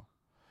didn't know.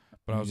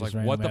 But You I was just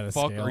like, "What randomly the had a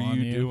fuck scale are on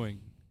you you? doing?"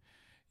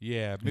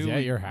 Yeah, maybe he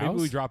at your maybe we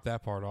house? dropped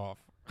that part off.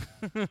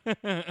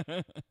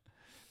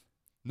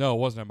 No, it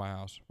wasn't at my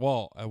house.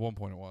 Well, at one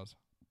point it was.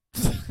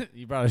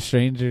 You brought a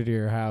stranger to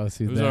your house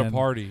who It was at a then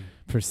party.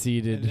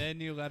 proceeded. And then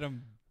you let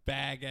them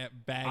bag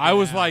I it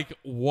was out. like,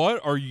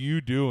 "What are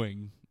you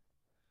doing?"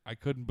 I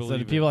couldn't So believe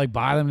did it. people like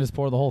buy them, just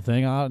pour the whole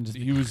thing out, and just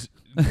He was.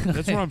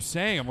 That's what I'm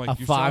saying. I'm like, A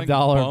 "You're selling $5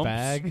 bumps?"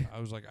 bag? I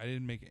was like, I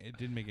didn't make it.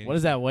 Didn't make any. what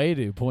does that weigh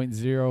to?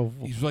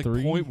 0.03? He's like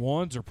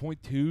 0.1s or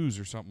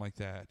 0.2s or something like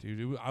that,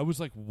 dude. I was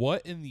like,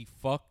 what in the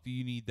fuck do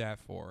you need that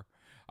for?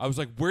 I was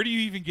like, where do you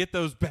even get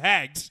those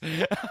bags?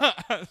 I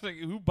was like,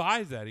 who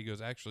buys that? He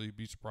goes, actually, you'd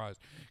be surprised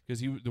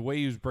because the way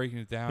he was breaking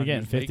it down, You're he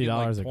was getting making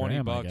 $50 like a 20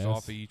 gram, I bucks guess.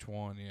 off of each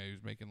one. Yeah, he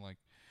was making like,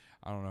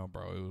 I don't know,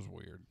 bro. It was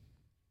weird.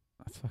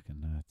 That's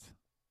fucking nuts.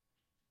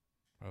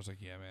 I was like,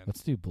 yeah, man.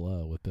 Let's do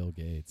blow with Bill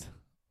Gates.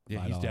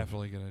 Yeah, he's $5.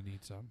 definitely gonna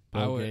need some.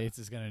 Bill Gates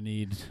is gonna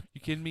need.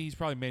 You kidding me? He's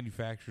probably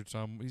manufactured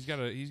some. He's got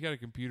a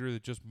computer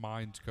that just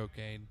mines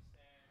cocaine.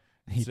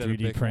 He instead of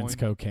 3D prints Bitcoin.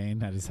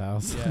 cocaine at his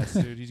house. Yes,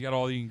 dude. He's got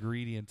all the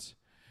ingredients.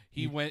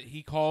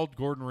 He called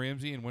Gordon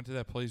Ramsay and went to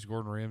that place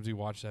Gordon Ramsay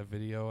watched that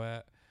video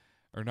at.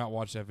 Or not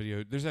watched that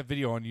video. There's that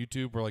video on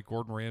YouTube where like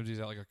Gordon Ramsay's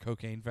at like a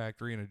cocaine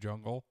factory in a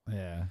jungle.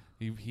 Yeah.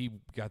 He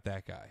got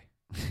that guy.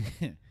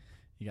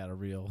 You got a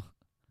real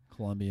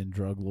Colombian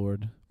drug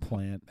lord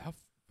plant. How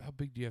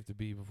big do you have to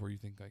be before you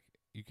think like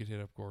you could hit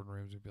up Gordon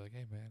Ramsay and be like,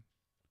 "Hey man,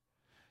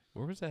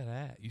 where was that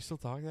at? You still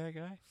talk to that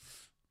guy?"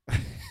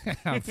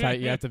 How tight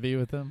you have to be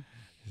with him.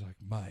 He's like,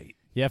 "Mate,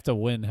 You have to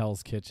win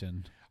Hell's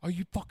Kitchen. are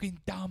you fucking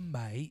dumb,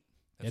 mate?"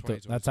 That's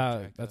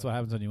what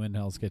happens when you win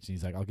Hell's Kitchen.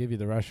 He's like, I'll give you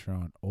the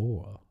restaurant,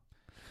 or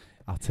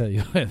I'll tell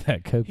you what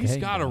that cocaine. He's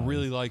got to does."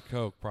 really like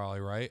coke, probably,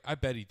 right? I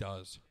bet he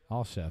does.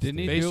 All chefs. Didn't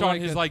do. he Based do on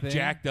like his a like thing?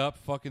 jacked up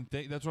fucking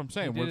thing. That's what I'm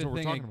saying. He did That's a what we're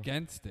thing talking about.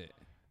 against it.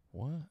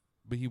 What?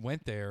 But he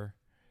went there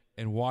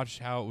and watched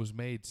how it was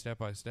made step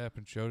by step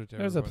and showed it to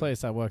There's a everybody.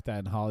 place I worked at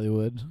in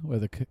Hollywood where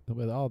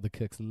all the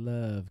cooks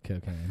love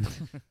cocaine.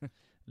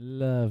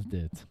 Loved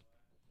it.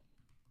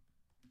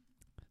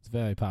 It's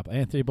very popular.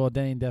 Anthony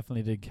Bourdain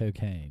definitely did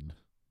cocaine.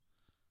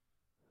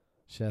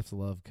 Chefs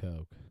love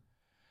coke.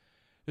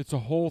 It's a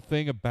whole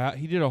thing about.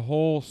 He did a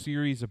whole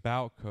series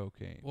about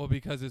cocaine. Well,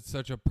 because it's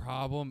such a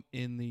problem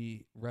in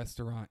the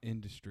restaurant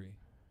industry.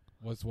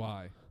 Was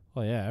why.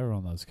 Well, yeah,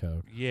 everyone loves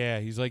Coke. Yeah,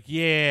 he's like,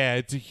 yeah,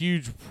 it's a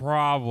huge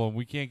problem.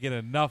 We can't get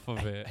enough of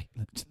it.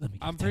 Let me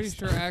I'm pretty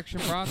sure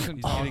Action Bronson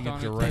He's talked getting a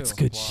on direct it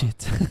too. good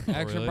shit.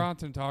 Action really?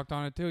 Bronson talked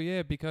on it too.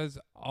 Yeah, because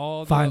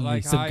all the Finally,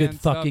 like some high-end good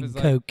stuff fucking is,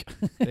 like, Coke.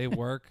 they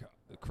work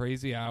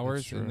crazy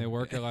hours true. and they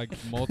work at like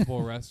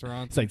multiple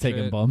restaurants. It's like and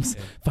taking shit. bumps.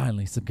 Yeah.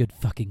 Finally, some good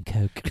fucking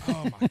Coke.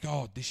 Oh my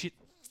god, this shit,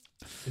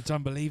 it's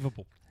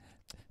unbelievable.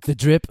 The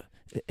drip,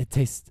 it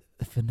tastes.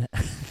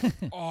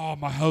 Oh,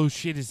 my whole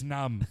shit is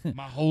numb.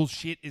 My whole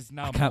shit is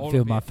numb. I can't All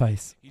feel of my it.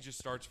 face. He just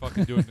starts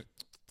fucking doing it.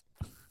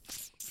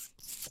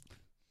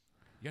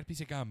 You got a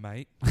piece of gum,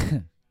 mate?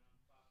 Let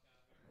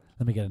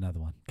me get another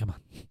one. Come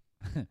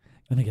on.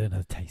 Let me get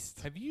another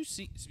taste. Have you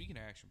seen? Speaking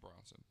of Action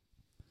Bronson,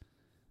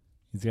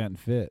 He's gotten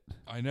fit.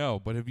 I know,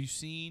 but have you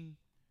seen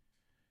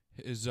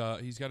his?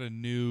 He's got a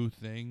new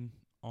thing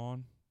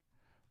on,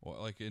 well,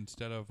 like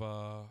instead of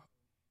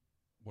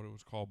what it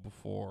was called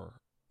before,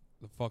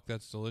 the Fuck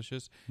That's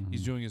Delicious.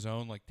 He's Mhm. doing his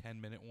own like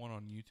 10-minute one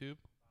on YouTube,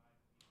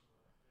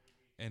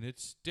 and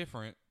it's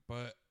different.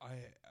 But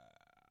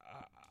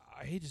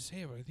I hate to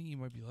say it, but I think he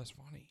might be less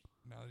funny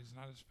now that he's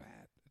not as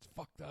fat. It's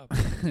fucked up.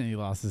 He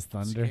lost his It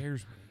thunder.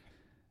 scares me.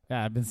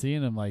 Yeah, I've been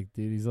seeing him like,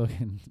 dude, he's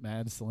looking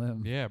mad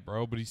slim. Yeah,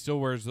 bro, but he still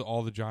wears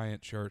all the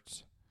giant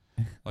shirts,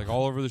 like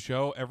all over the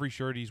show. Every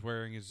shirt he's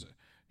wearing is His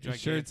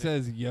gigantic. shirt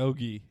says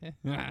Yogi.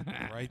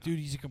 Right, dude.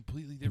 He's a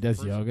completely He different does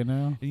person. yoga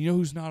now. And you know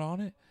who's not on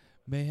it?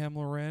 Mayhem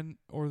Loren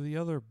or the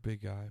other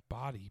big guy,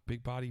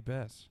 Big Body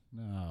Bess.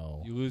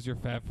 No. You lose your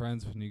fat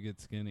friends when you get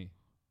skinny.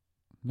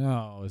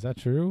 No, is that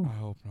true? I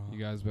hope not.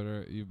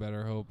 You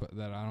better hope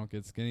that I don't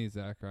get skinny,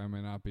 Zach, or I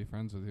may not be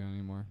friends with you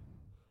anymore.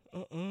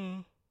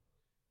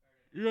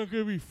 You're not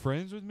gonna be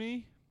friends with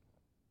me?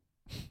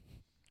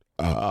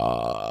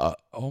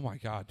 Oh my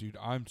god, dude!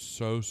 I'm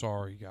so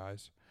sorry,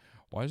 guys.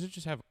 Why does it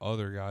just have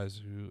other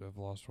guys who have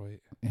lost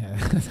weight? Yeah,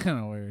 that's kind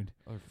of weird.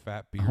 Other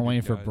fat bearded I'm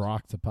waiting for guys.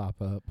 Brock to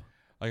pop up.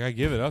 Like I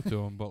give it up to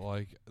him, but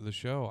like the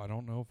show, I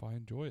don't know if I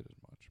enjoy it as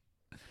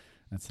much.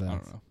 That's I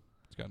don't know.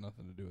 It's got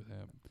nothing to do with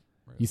him.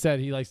 Really. You said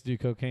he likes to do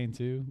cocaine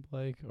too,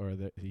 Blake, or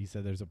he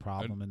said there's a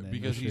problem in the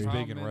because he's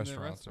industry? big in The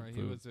restaurants and He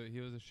food.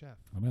 was a chef.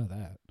 I know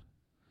that.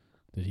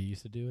 Did he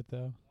used to do it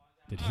though?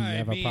 Did he I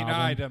have mean, a problem?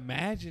 I'd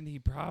imagine he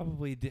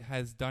probably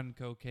has done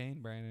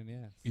cocaine, Brandon.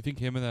 Yes. You think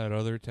him and that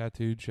other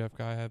tattooed chef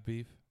guy have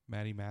beef?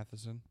 Matty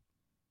Matheson.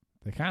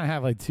 They kind of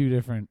have like two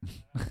different. You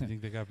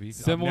think they got beef?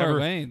 I've Similar never-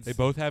 lanes. They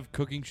both have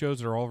cooking shows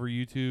that are all over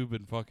YouTube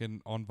and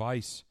fucking on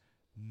Vice.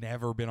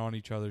 Never been on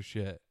each other's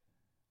shit.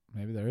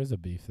 Maybe there is a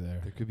beef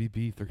there. There could be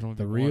beef. There can only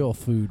The be real one.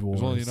 food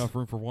wars. There's only enough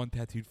room for one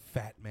tattooed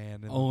fat man.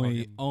 In the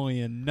Only fucking-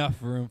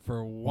 enough room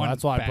for one. Well,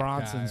 that's why fat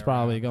Bronson's guy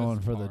probably around going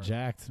this for the part.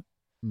 jacked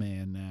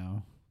man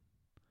now.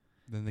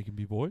 Then they can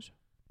be boys.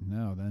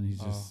 No, then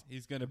he's Oh. just.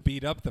 He's gonna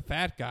beat up the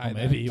fat guy. Oh,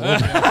 maybe he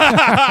then. will.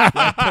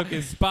 That took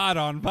his spot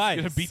on Vice.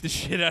 Gonna beat the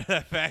shit out of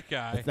that fat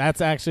guy. That's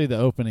actually the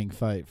opening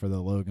fight for the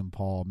Logan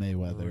Paul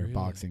Mayweather Really?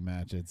 boxing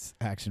match. It's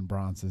Action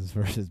Bronson's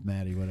versus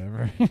Matty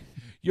whatever.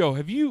 Yo,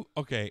 have you?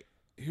 Okay,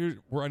 here.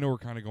 I know we're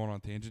kind of going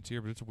on tangents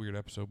here, but it's a weird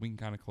episode. We can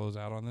kind of close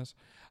out on this.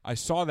 I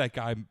saw that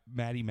guy,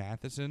 Matty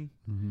Matheson.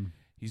 Mm-hmm.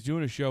 He's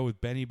doing a show with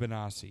Benny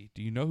Benassi.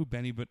 Do you know who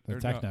Benny? The or no,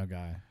 techno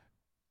guy.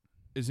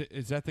 is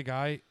that the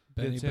guy?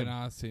 Benny That's him.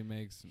 Benassi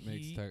makes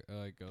He-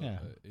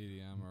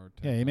 EDM or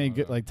Yeah, he made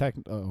good techno. like tech.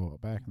 Oh,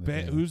 back in the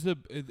day. Who's the?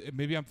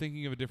 Maybe I'm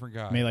thinking of a different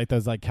guy. I mean, like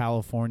those like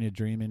California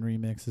Dreamin'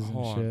 remixes and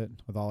Hold on. shit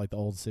with all like the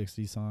old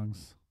 '60s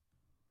songs.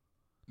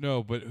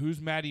 No, but who's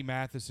Matty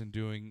Matheson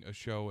doing a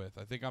show with?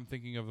 I think I'm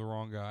thinking of the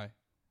wrong guy.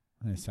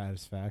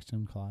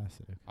 Satisfaction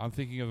classic. I'm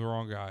thinking of the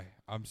wrong guy.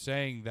 I'm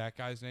saying that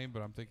guy's name,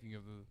 but I'm thinking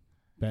of the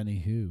Benny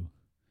who?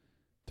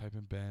 type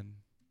in Ben.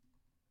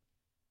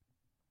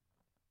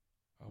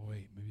 Oh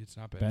wait, maybe it's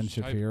not Ben. Ben Just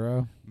type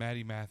Shapiro.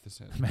 Matty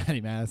Matheson.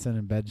 Matty Madison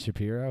and Ben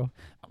Shapiro.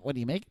 What are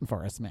you making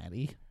for us,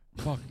 Matty?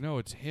 Fuck no,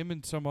 it's him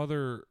and some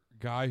other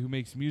guy who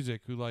makes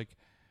music who like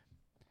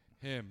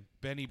him.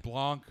 Benny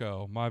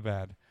Blanco. My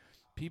bad.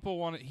 People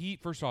want to.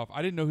 First off,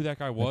 I didn't know who that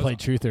guy They was. play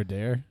Truth or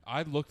Dare.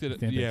 I looked at it,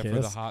 Think they yeah, for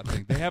the kiss? hot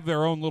thing. They have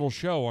their own little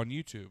show on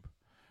YouTube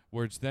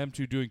where it's them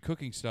two doing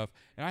cooking stuff,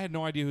 and I had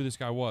no idea who this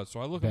guy was.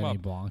 So I look him Benny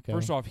up. Blanco.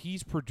 First off,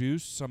 he's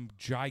produced some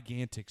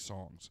gigantic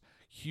songs,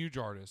 huge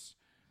artists.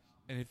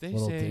 And if they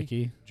Little say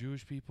Dicky.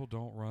 Jewish people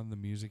don't run the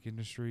music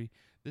industry,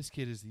 this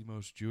kid is the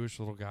most Jewish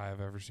little guy I've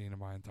ever seen in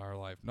my entire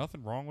life.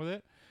 Nothing wrong with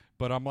it,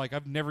 but I'm like,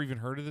 I've never even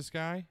heard of this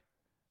guy,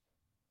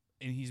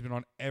 and he's been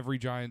on every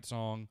giant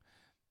song.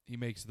 He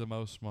makes the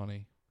most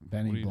money. What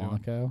are Benny you doing?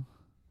 Blanco.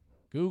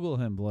 Google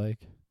him,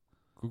 Blake.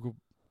 Google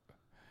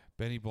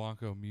Benny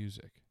Blanco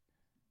music.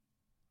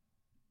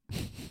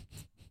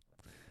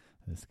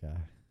 This guy.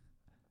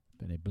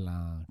 Benny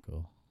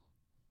Blanco.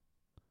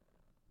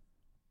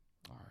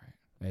 All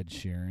right. Ed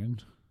Sheeran.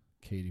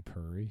 Katy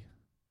Perry.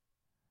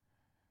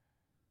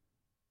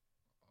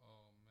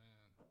 Oh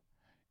man.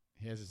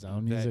 He has his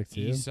own That music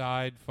too. East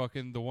Side,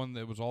 fucking the one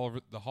that was all over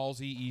the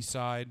Halsey East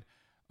Side.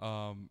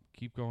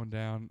 Keep going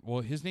down.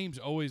 Well, his name's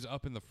always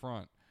up in the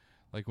front,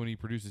 like when he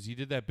produces. He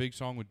did that big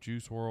song with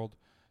Juice WRLD,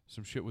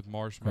 some shit with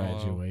Marshmello.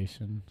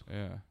 Graduation.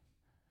 Yeah.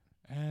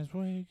 As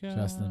we go.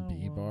 Justin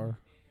Bieber.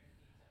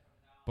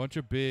 Bunch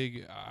of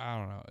big. I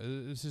don't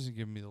know. This isn't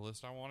giving me the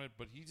list I wanted,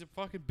 but he's a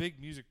fucking big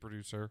music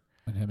producer.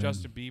 And him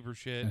Justin Bieber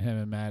shit. And him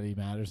and Maddie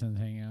Madison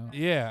hang out.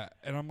 Yeah,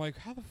 and I'm like,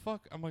 how the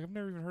fuck? I'm like, I've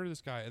never even heard of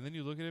this guy. And then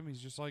you look at him, he's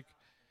just like,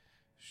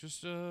 it's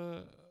just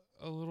a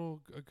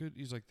good.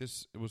 He's like,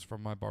 this was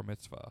from my bar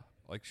mitzvah,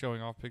 like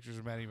showing off pictures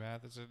of Maddie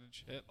Matheson and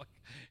shit, like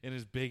in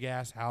his big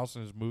ass house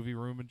in his movie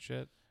room and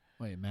shit.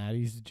 Wait,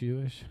 Maddie's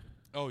Jewish?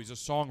 Oh, he's a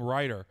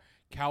songwriter.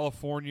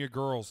 California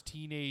Girls,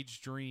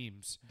 Teenage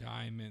Dreams,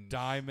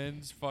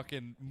 Diamonds,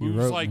 fucking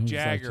Moves Like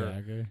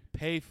Jagger,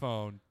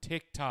 Payphone,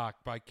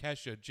 TikTok by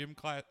Kesha, Gym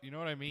Class. You know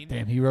what I mean?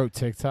 Damn, he wrote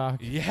TikTok?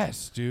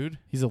 Yes, dude.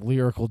 He's a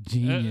lyrical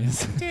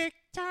genius.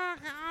 TikTok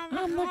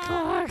on the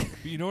clock.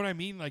 You know what I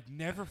mean? Like,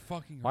 never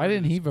fucking heard Why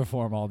didn't this. he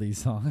perform all these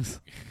songs?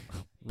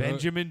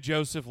 Benjamin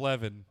Joseph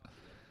Levin.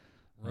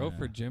 Wrote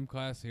for Gym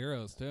Class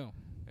Heroes, too.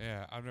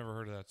 Yeah, I've never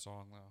heard of that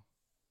song,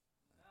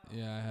 though.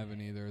 Yeah, I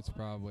haven't either. It's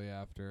probably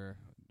after...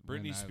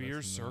 Britney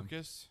Spears,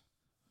 Circus.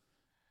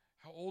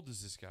 How old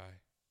is this guy?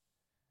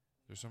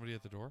 There's somebody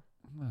at the door?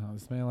 No,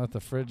 this man left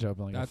the fridge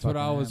open like That's a what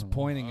I fucking was animal.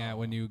 pointing at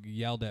when you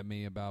yelled at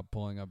me about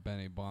pulling up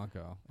Benny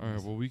Blanco. All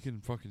right, well, we can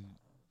fucking...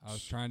 I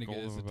was trying to get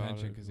his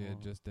attention because he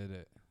had just did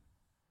it.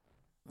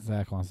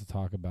 Zach wants to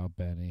talk about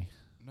Benny.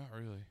 Not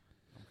really.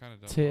 I'm kind of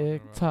done.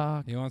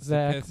 TikTok. He wants to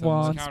Zach kiss him.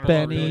 wants Counter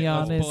Benny really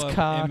on Let's his pull up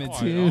cock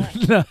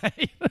images.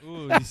 tonight.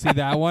 Ooh, you see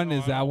that one?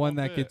 Is I that don't one want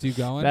that it. gets you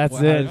going? That's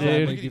How it, does that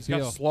dude. make you He's got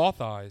feel?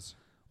 sloth eyes.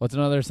 What's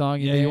another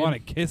song you Yeah, named? you want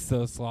to kiss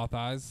those sloth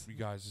eyes. You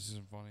guys, this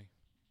isn't funny.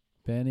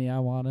 Benny, I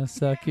want to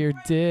suck your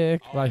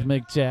dick like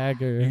Mick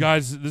Jagger. You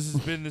guys, this has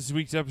been this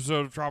week's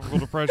episode of Tropical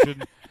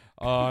Depression.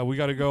 We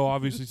got to go.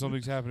 Obviously,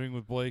 something's happening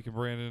with Blake and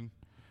Brandon.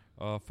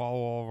 Follow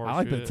all of our I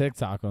like the shit.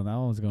 TikTok one. That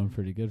one was going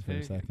pretty good for a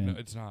No, second.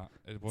 it's not.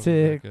 It wasn't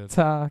that good.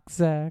 TikTok,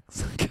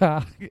 Zach's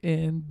cock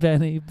in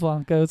Benny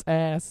Blanco's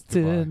ass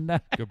Goodbye.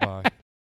 tonight. Goodbye.